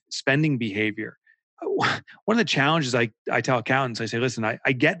my spending behavior. One of the challenges I tell accountants, I say, listen,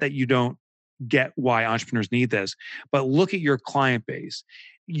 I get that you don't get why entrepreneurs need this, but look at your client base.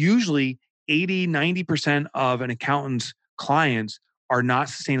 Usually 80, 90% of an accountant's clients are not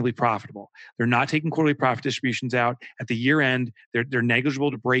sustainably profitable. They're not taking quarterly profit distributions out. At the year end, they're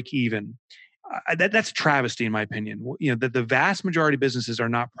negligible to break even. That's travesty, in my opinion. That the vast majority of businesses are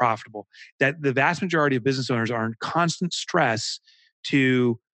not profitable. That the vast majority of business owners are in constant stress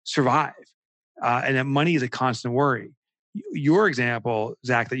to survive, and that money is a constant worry. Your example,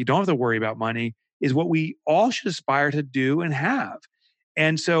 Zach, that you don't have to worry about money is what we all should aspire to do and have.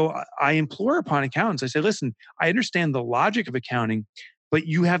 And so I implore upon accountants. I say, listen, I understand the logic of accounting, but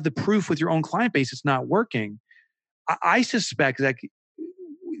you have the proof with your own client base it's not working. I suspect that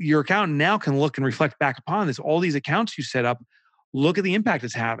your accountant now can look and reflect back upon this. All these accounts you set up, look at the impact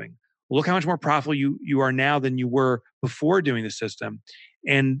it's having. Look how much more profitable you are now than you were before doing the system.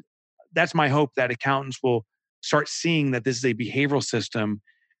 And that's my hope, that accountants will start seeing that this is a behavioral system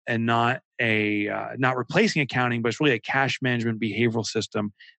and not replacing accounting, but it's really a cash management behavioral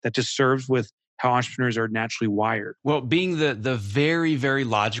system that just serves with how entrepreneurs are naturally wired. Well, being the very, very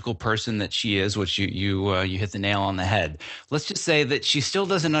logical person that she is, which you hit the nail on the head. Let's just say that she still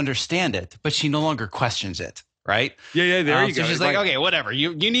doesn't understand it, but she no longer questions it, right? Yeah, there you go. So she's like, okay, whatever.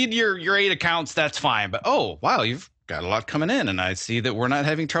 You need your 8 accounts, that's fine. But oh, wow, you've got a lot coming in, and I see that we're not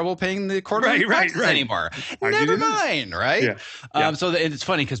having trouble paying the quarterly taxes anymore. Never mind, right? Yeah. So it's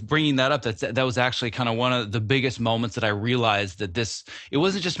funny because bringing that up, that was actually kind of one of the biggest moments that I realized that it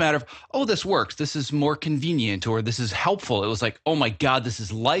wasn't just a matter of, oh, this works, this is more convenient, or this is helpful. It was like, oh my God, this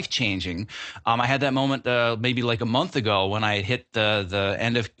is life changing. I had that moment maybe like a month ago when I hit the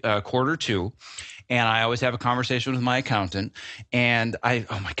end of quarter 2. And I always have a conversation with my accountant, and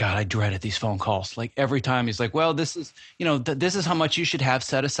oh my God, I dreaded these phone calls. Like every time he's like, well, this is, this is how much you should have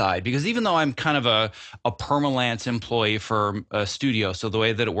set aside. Because even though I'm kind of a permalance employee for a studio, so the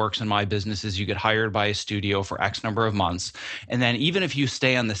way that it works in my business is you get hired by a studio for X number of months. And then even if you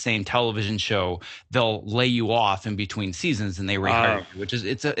stay on the same television show, they'll lay you off in between seasons and they rehire you, which is,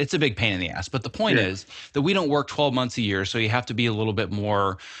 it's a big pain in the ass. But the point is that we don't work 12 months a year. So you have to be a little bit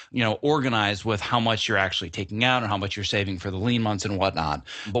more, organized with how much you're actually taking out and how much you're saving for the lean months and whatnot.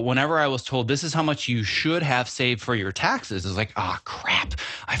 But whenever I was told this is how much you should have saved for your taxes, it's like, crap,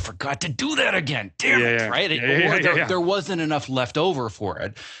 I forgot to do that again. Damn it, right? There wasn't enough left over for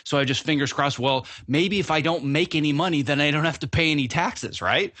it. So I just fingers crossed, well, maybe if I don't make any money, then I don't have to pay any taxes,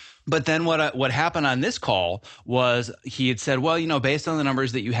 right? But then what happened on this call was he had said, well, based on the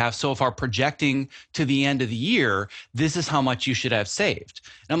numbers that you have so far projecting to the end of the year, this is how much you should have saved.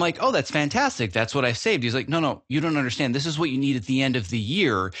 And I'm like, oh, that's fantastic. That's what I saved. He's like, no, you don't understand. This is what you need at the end of the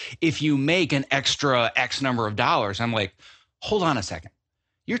year if you make an extra X number of dollars. I'm like, hold on a second.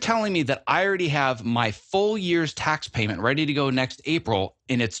 You're telling me that I already have my full year's tax payment ready to go next April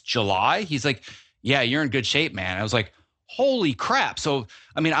and it's July? He's like, yeah, you're in good shape, man. I was like, holy crap. So,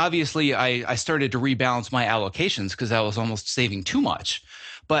 obviously I started to rebalance my allocations because I was almost saving too much.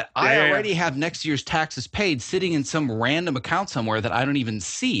 But I already have next year's taxes paid sitting in some random account somewhere that I don't even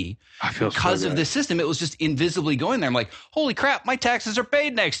see because of this system. It was just invisibly going there. I'm like, holy crap, my taxes are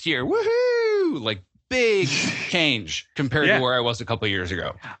paid next year. Woohoo! Like big change compared to where I was a couple of years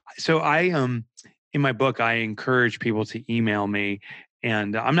ago. So I, in my book, I encourage people to email me,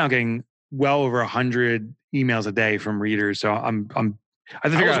 and I'm now getting well over 100 emails a day from readers. So I have to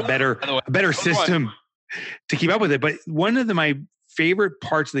figure out a better system to keep up with it. But one of my favorite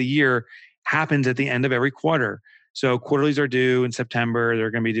parts of the year happens at the end of every quarter. So quarterlies are due in September.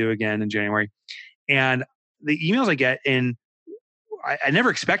 They're going to be due again in January. And the emails I get, and I never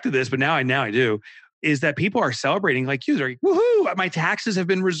expected this, but now I do, is that people are celebrating like you. They're like, woohoo, my taxes have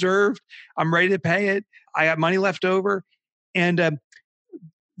been reserved. I'm ready to pay it. I got money left over. And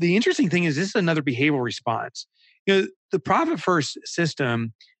the interesting thing is this is another behavioral response. The Profit First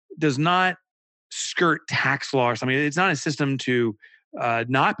system does not skirt tax law or something. It's not a system to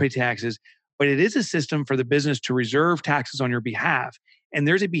not pay taxes, but it is a system for the business to reserve taxes on your behalf. And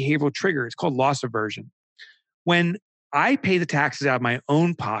there's a behavioral trigger. It's called loss aversion. When I pay the taxes out of my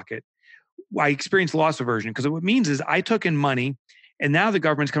own pocket, I experience loss aversion because what it means is I took in money and now the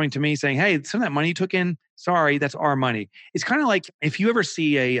government's coming to me saying, hey, some of that money you took in, sorry, that's our money. It's kind of like if you ever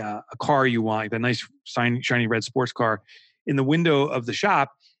see a car you want, like a nice shiny red sports car in the window of the shop,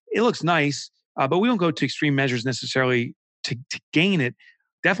 it looks nice, but we don't go to extreme measures necessarily to gain it.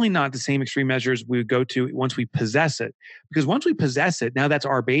 Definitely not the same extreme measures we would go to once we possess it. Because once we possess it, now that's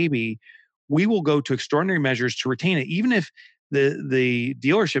our baby, we will go to extraordinary measures to retain it. Even if the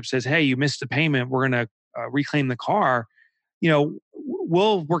dealership says, hey, you missed a payment, we're going to reclaim the car,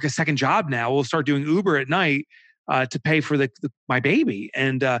 we'll work a second job now. We'll start doing Uber at night to pay for my baby.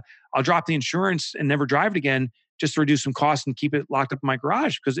 And I'll drop the insurance and never drive it again just to reduce some costs and keep it locked up in my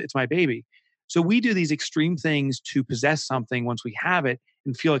garage because it's my baby. So we do these extreme things to possess something once we have it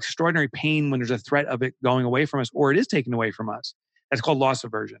and feel extraordinary pain when there's a threat of it going away from us or it is taken away from us. That's called loss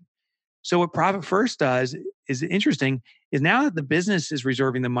aversion. So what Profit First does is interesting, is now that the business is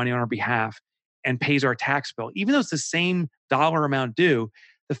reserving the money on our behalf and pays our tax bill, even though it's the same dollar amount due,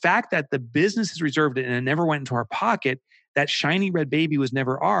 the fact that the business has reserved it and it never went into our pocket, that shiny red baby was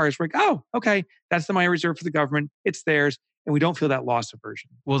never ours. We're like, oh, okay, that's the money reserved for the government. It's theirs. And we don't feel that loss aversion.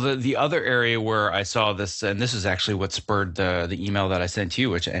 Well, the other area where I saw this, and this is actually what spurred the email that I sent to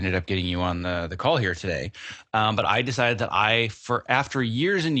you, which ended up getting you on the call here today. But I decided that after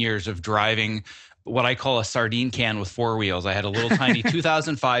years and years of driving what I call a sardine can with four wheels. I had a little tiny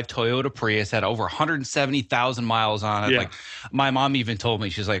 2005 Toyota Prius, had over 170,000 miles on it. Yeah. Like my mom even told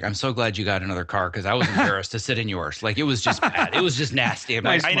me, she's like, I'm so glad you got another car because I was embarrassed to sit in yours. Like it was just bad. It was just nasty. I'm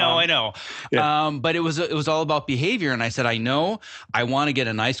nice, like, I know. Yeah. But it was all about behavior. And I said, I know I want to get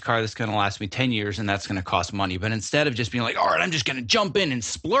a nice car that's going to last me 10 years and that's going to cost money. But instead of just being like, all right, I'm just going to jump in and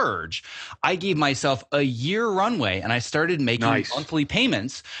splurge, I gave myself a year runway and I started making monthly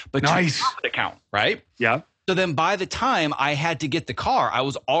payments, but to a profit account. Right? Yeah. So then by the time I had to get the car, I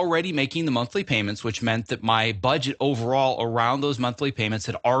was already making the monthly payments, which meant that my budget overall around those monthly payments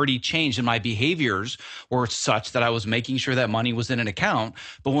had already changed and my behaviors were such that I was making sure that money was in an account.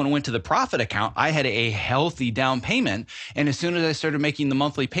 But when it went to the profit account, I had a healthy down payment. And as soon as I started making the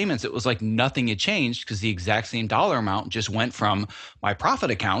monthly payments, it was like nothing had changed because the exact same dollar amount just went from my profit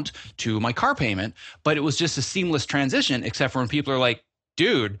account to my car payment. But it was just a seamless transition, except for when people are like,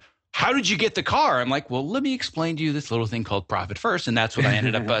 dude, how did you get the car? I'm like, well, let me explain to you this little thing called Profit First. And that's what I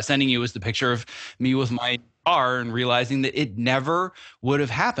ended up sending you was the picture of me with my car and realizing that it never would have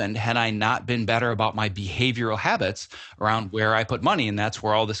happened had I not been better about my behavioral habits around where I put money. And that's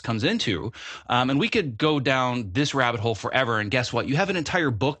where all this comes into. And we could go down this rabbit hole forever. And guess what? You have an entire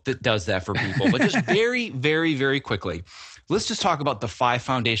book that does that for people. But just very, very, very quickly, let's just talk about the 5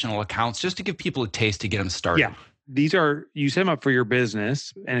 foundational accounts just to give people a taste to get them started. Yeah. You set them up for your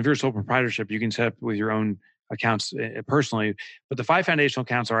business. And if you're a sole proprietorship, you can set up with your own accounts personally. But the 5 foundational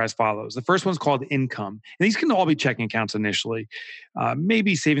accounts are as follows. The first one's called income. And these can all be checking accounts initially,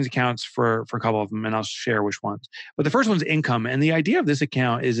 maybe savings accounts for a couple of them, and I'll share which ones. But the first one's income. And the idea of this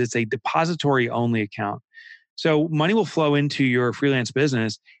account is it's a depository only account. So money will flow into your freelance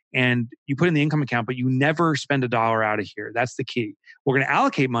business and you put in the income account, but you never spend a dollar out of here. That's the key. We're going to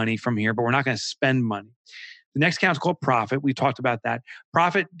allocate money from here, but we're not going to spend money. The next account is called profit. We talked about that.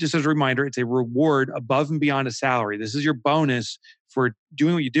 Profit, just as a reminder, it's a reward above and beyond a salary. This is your bonus for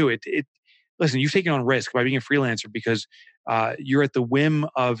doing what you do. Listen, you've taken on risk by being a freelancer because you're at the whim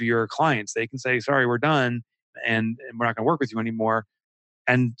of your clients. They can say, sorry, we're done and we're not going to work with you anymore.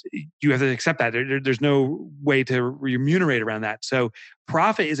 And you have to accept that. There's no way to remunerate around that. So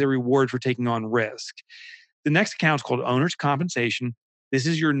profit is a reward for taking on risk. The next account is called owner's compensation. This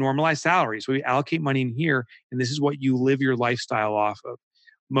is your normalized salary. So we allocate money in here, and this is what you live your lifestyle off of.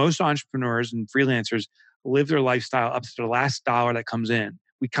 Most entrepreneurs and freelancers live their lifestyle up to the last dollar that comes in.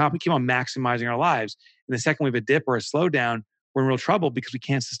 We keep on maximizing our lives. And the second we have a dip or a slowdown, we're in real trouble because we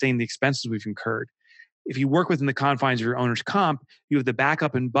can't sustain the expenses we've incurred. If you work within the confines of your owner's comp, you have the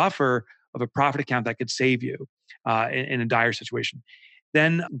backup and buffer of a profit account that could save you in a dire situation.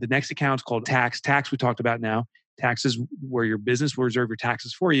 Then the next account is called tax. Tax we talked about now. Taxes where your business will reserve your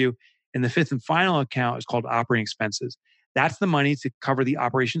taxes for you. And the fifth and final account is called operating expenses. That's the money to cover the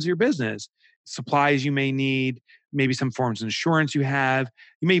operations of your business. Supplies you may need, maybe some forms of insurance you have.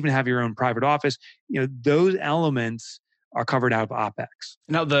 You may even have your own private office. Those elements are covered out of OpEx.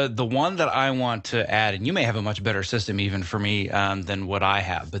 Now, the one that I want to add, and you may have a much better system even for me than what I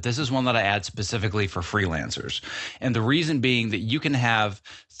have, but this is one that I add specifically for freelancers. And the reason being that you can have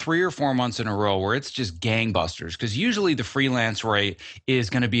 3 or 4 months in a row where it's just gangbusters, because usually the freelance rate is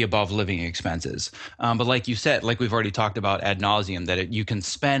going to be above living expenses. But like you said, like we've already talked about ad nauseum, that you can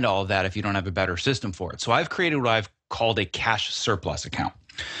spend all of that if you don't have a better system for it. So I've created what I've called a cash surplus account.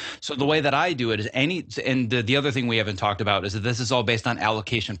 So the way that I do it is and the other thing we haven't talked about is that this is all based on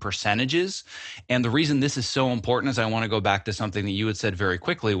allocation percentages. And the reason this is so important is I want to go back to something that you had said very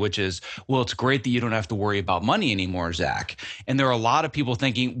quickly, which is, well, it's great that you don't have to worry about money anymore, Zach. And there are a lot of people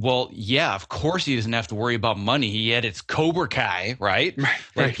thinking, well, yeah, of course he doesn't have to worry about money. Yet it's Cobra Kai, right?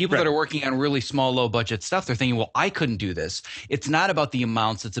 Like people that are working on really small, low budget stuff, they're thinking, well, I couldn't do this. It's not about the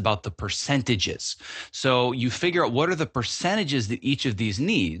amounts, it's about the percentages. So you figure out what are the percentages that each of these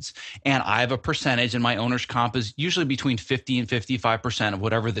needs. And I have a percentage, and my owner's comp is usually between 50 and 55% of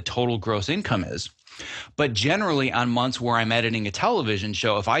whatever the total gross income is. But generally on months where I'm editing a television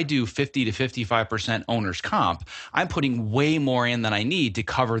show, if I do 50 to 55% owner's comp, I'm putting way more in than I need to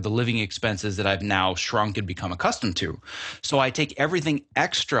cover the living expenses that I've now shrunk and become accustomed to. So I take everything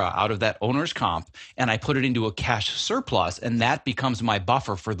extra out of that owner's comp and I put it into a cash surplus, and that becomes my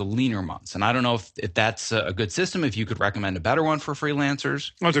buffer for the leaner months. And I don't know if that's a good system, if you could recommend a better one for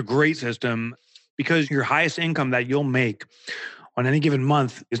freelancers. Well, it's a great system because your highest income that you'll make on any given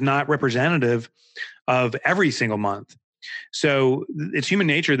month is not representative of every single month. So it's human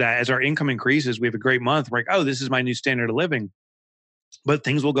nature that as our income increases, we have a great month. We're like, oh, this is my new standard of living. But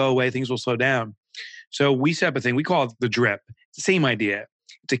things will go away, things will slow down. So we set up a thing, we call it the drip. It's the same idea.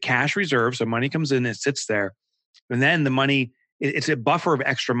 It's a cash reserve. So money comes in, it sits there. And then the money, it's a buffer of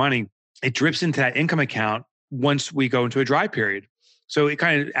extra money. It drips into that income account once we go into a dry period. So it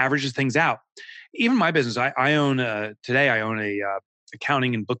kind of averages things out. Even my business, I own today, I own a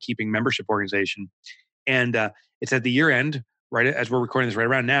accounting and bookkeeping membership organization. And it's at the year end, right as we're recording this right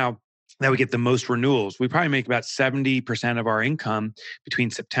around now, that we get the most renewals. We probably make about 70% of our income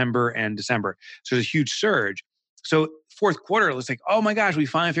between September and December. So there's a huge surge. So fourth quarter, it's like, oh my gosh, we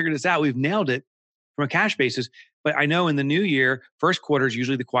finally figured this out. We've nailed it from a cash basis. But I know in the new year, first quarter is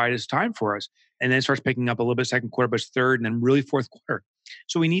usually the quietest time for us. And then it starts picking up a little bit second quarter, but it's third and then really fourth quarter.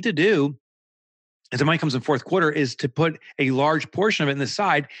 So what we need to do as the money comes in fourth quarter is to put a large portion of it in the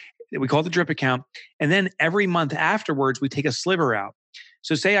side that we call the drip account. And then every month afterwards, we take a sliver out.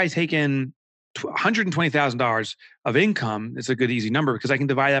 So say I take in $120,000 of income. It's a good easy number because I can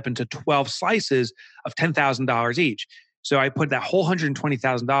divide up into 12 slices of $10,000 each. So I put that whole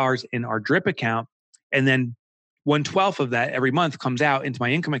 $120,000 in our drip account, and then 1/12 of that every month comes out into my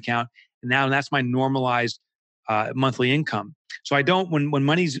income account. And now that's my normalized monthly income. So I don't, when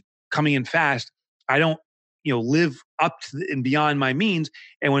money's coming in fast, I don't, live up to and beyond my means.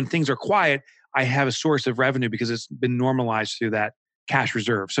 And when things are quiet, I have a source of revenue because it's been normalized through that cash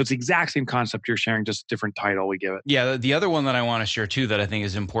reserve. So it's the exact same concept you're sharing, just a different title we give it. Yeah. The other one that I want to share too, that I think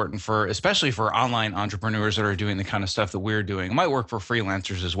is important for, especially for online entrepreneurs that are doing the kind of stuff that we're doing, it might work for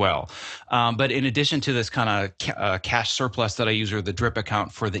freelancers as well. But in addition to this kind of cash surplus that I use, or the drip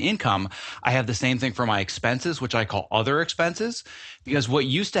account for the income, I have the same thing for my expenses, which I call other expenses. Because what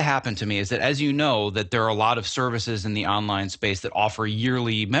used to happen to me is that, as you know, that there are a lot of services in the online space that offer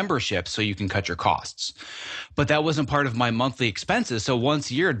yearly memberships so you can cut your costs. But that wasn't part of my monthly expenses. So once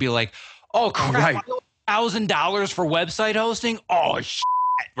a year, it'd be like, oh, crap, right. $1,000 for website hosting? Oh, shit,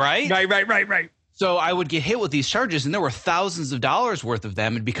 right? Right. So I would get hit with these charges, and there were thousands of dollars worth of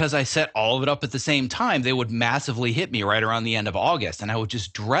them. And because I set all of it up at the same time, they would massively hit me right around the end of August. And I would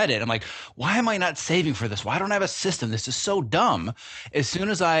just dread it. I'm like, why am I not saving for this? Why don't I have a system? This is so dumb. As soon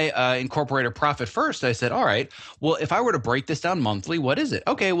as I incorporated Profit First, I said, all right, well, if I were to break this down monthly, what is it?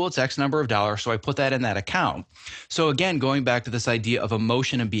 Okay, well, it's X number of dollars. So I put that in that account. So again, going back to this idea of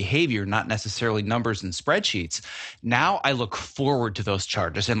emotion and behavior, not necessarily numbers and spreadsheets. Now I look forward to those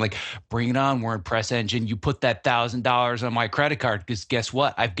charges and like, bring it on, WordPress engine. You put that $1,000 on my credit card because guess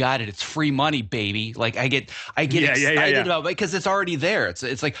what? I've got it. It's free money, baby. Like I get excited about it because it's already there.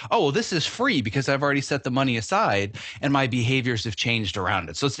 It's like, oh, well, this is free because I've already set the money aside and my behaviors have changed around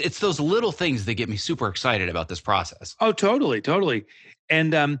it. So it's those little things that get me super excited about this process. Oh, totally.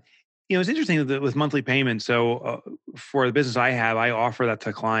 And it's interesting that with monthly payments. So for the business I have, I offer that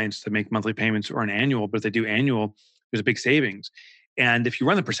to clients to make monthly payments or an annual. But if they do annual, there's a big savings. And if you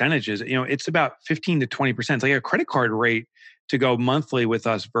run the percentages, it's about 15 to 20%. It's like a credit card rate to go monthly with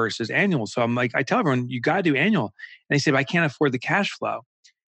us versus annual. So I'm like, I tell everyone, you got to do annual. And they say, but I can't afford the cash flow.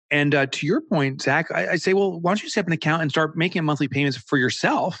 And to your point, Zach, I say, well, why don't you set up an account and start making monthly payments for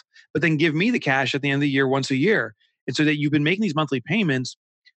yourself, but then give me the cash at the end of the year once a year. And so that you've been making these monthly payments,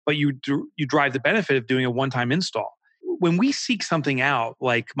 but you drive the benefit of doing a one-time install. When we seek something out,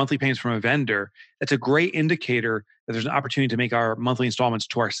 like monthly payments from a vendor, that's a great indicator that there's an opportunity to make our monthly installments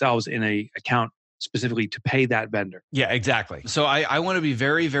to ourselves in an account specifically to pay that vendor. Yeah, exactly. So I want to be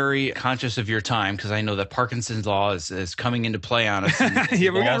very, very conscious of your time because I know that Parkinson's law is coming into play on us. And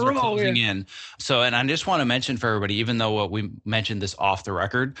Yeah, we got laws are closing in. So, and I just want to mention for everybody, even though we mentioned this off the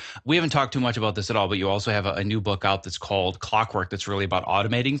record, we haven't talked too much about this at all, but you also have a new book out that's called Clockwork that's really about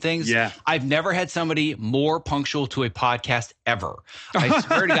automating things. Yeah. I've never had somebody more punctual to a podcast ever. I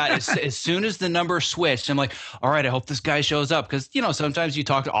swear to God, as soon as the number switched, I'm like, all right, I hope this guy shows up. Because, sometimes you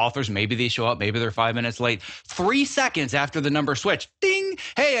talk to authors, maybe they show up, maybe they're 5 minutes late. 3 seconds after the number switched, ding,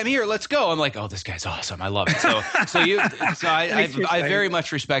 hey, I'm here, let's go. I'm like, oh, this guy's awesome. I love it. I very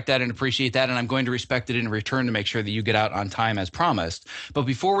much respect that and appreciate that. And I'm going to respect it in return to make sure that you get out on time as promised. But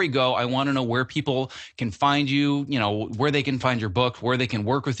before we go, I want to know where people can find you, where they can find your book, where they can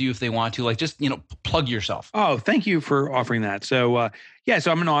work with you if they want to, plug yourself. Oh, thank you for offering that. So,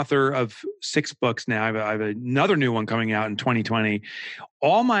 so I'm an author of 6 books now. I have another new one coming out in 2020.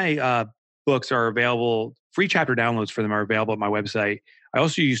 All my books are available. Free chapter downloads for them are available at my website. I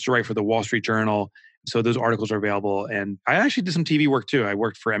also used to write for the Wall Street Journal. So those articles are available. And I actually did some TV work too. I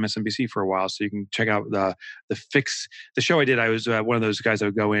worked for MSNBC for a while. So you can check out the show I did. I was one of those guys that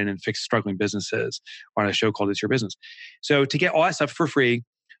would go in and fix struggling businesses on a show called It's Your Business. So to get all that stuff for free,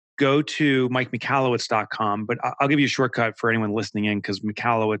 go to MikeMichalowicz.com. But I'll give you a shortcut for anyone listening in because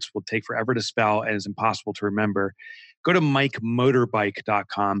Michalowicz will take forever to spell and is impossible to remember. Go to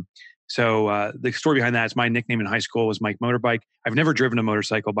MikeMotorbike.com. So the story behind that is my nickname in high school was Mike Motorbike. I've never driven a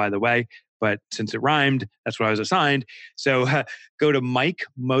motorcycle, by the way, but since it rhymed, that's what I was assigned. So go to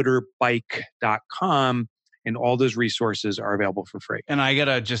MikeMotorbike.com and all those resources are available for free. And I got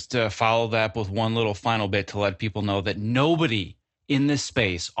to just follow that with one little final bit to let people know that nobody in this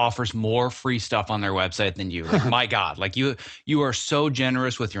space offers more free stuff on their website than you. Like, my God, you are so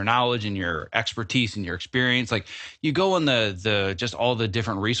generous with your knowledge and your expertise and your experience. Like you go on the just all the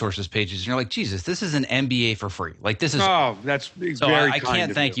different resources pages and you're like, Jesus, this is an MBA for free. Like this is, that's so very I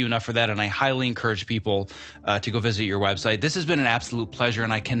can't thank you enough for that. And I highly encourage people to go visit your website. This has been an absolute pleasure.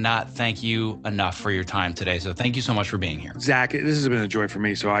 And I cannot thank you enough for your time today. So thank you so much for being here. Zach, this has been a joy for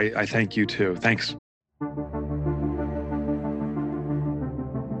me. So I thank you too. Thanks.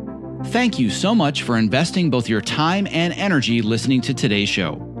 Thank you so much for investing both your time and energy listening to today's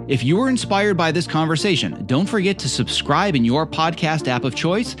show. If you were inspired by this conversation, don't forget to subscribe in your podcast app of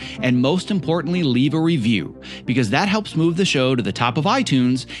choice, and most importantly, leave a review, because that helps move the show to the top of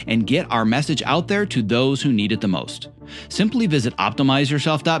iTunes and get our message out there to those who need it the most. Simply visit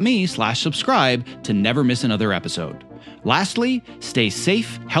optimizeyourself.me/subscribe to never miss another episode. Lastly, stay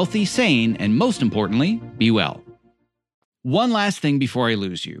safe, healthy, sane, and most importantly, be well. One last thing before I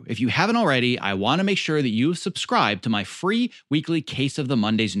lose you. If you haven't already, I want to make sure that you subscribe to my free weekly Case of the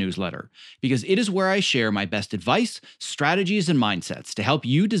Mondays newsletter, because it is where I share my best advice, strategies, and mindsets to help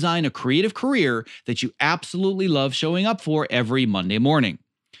you design a creative career that you absolutely love showing up for every Monday morning.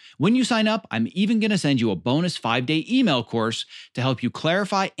 When you sign up, I'm even going to send you a bonus 5-day email course to help you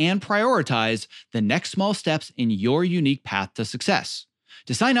clarify and prioritize the next small steps in your unique path to success.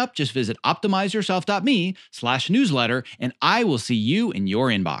 To sign up, just visit optimizeyourself.me/newsletter, and I will see you in your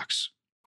inbox.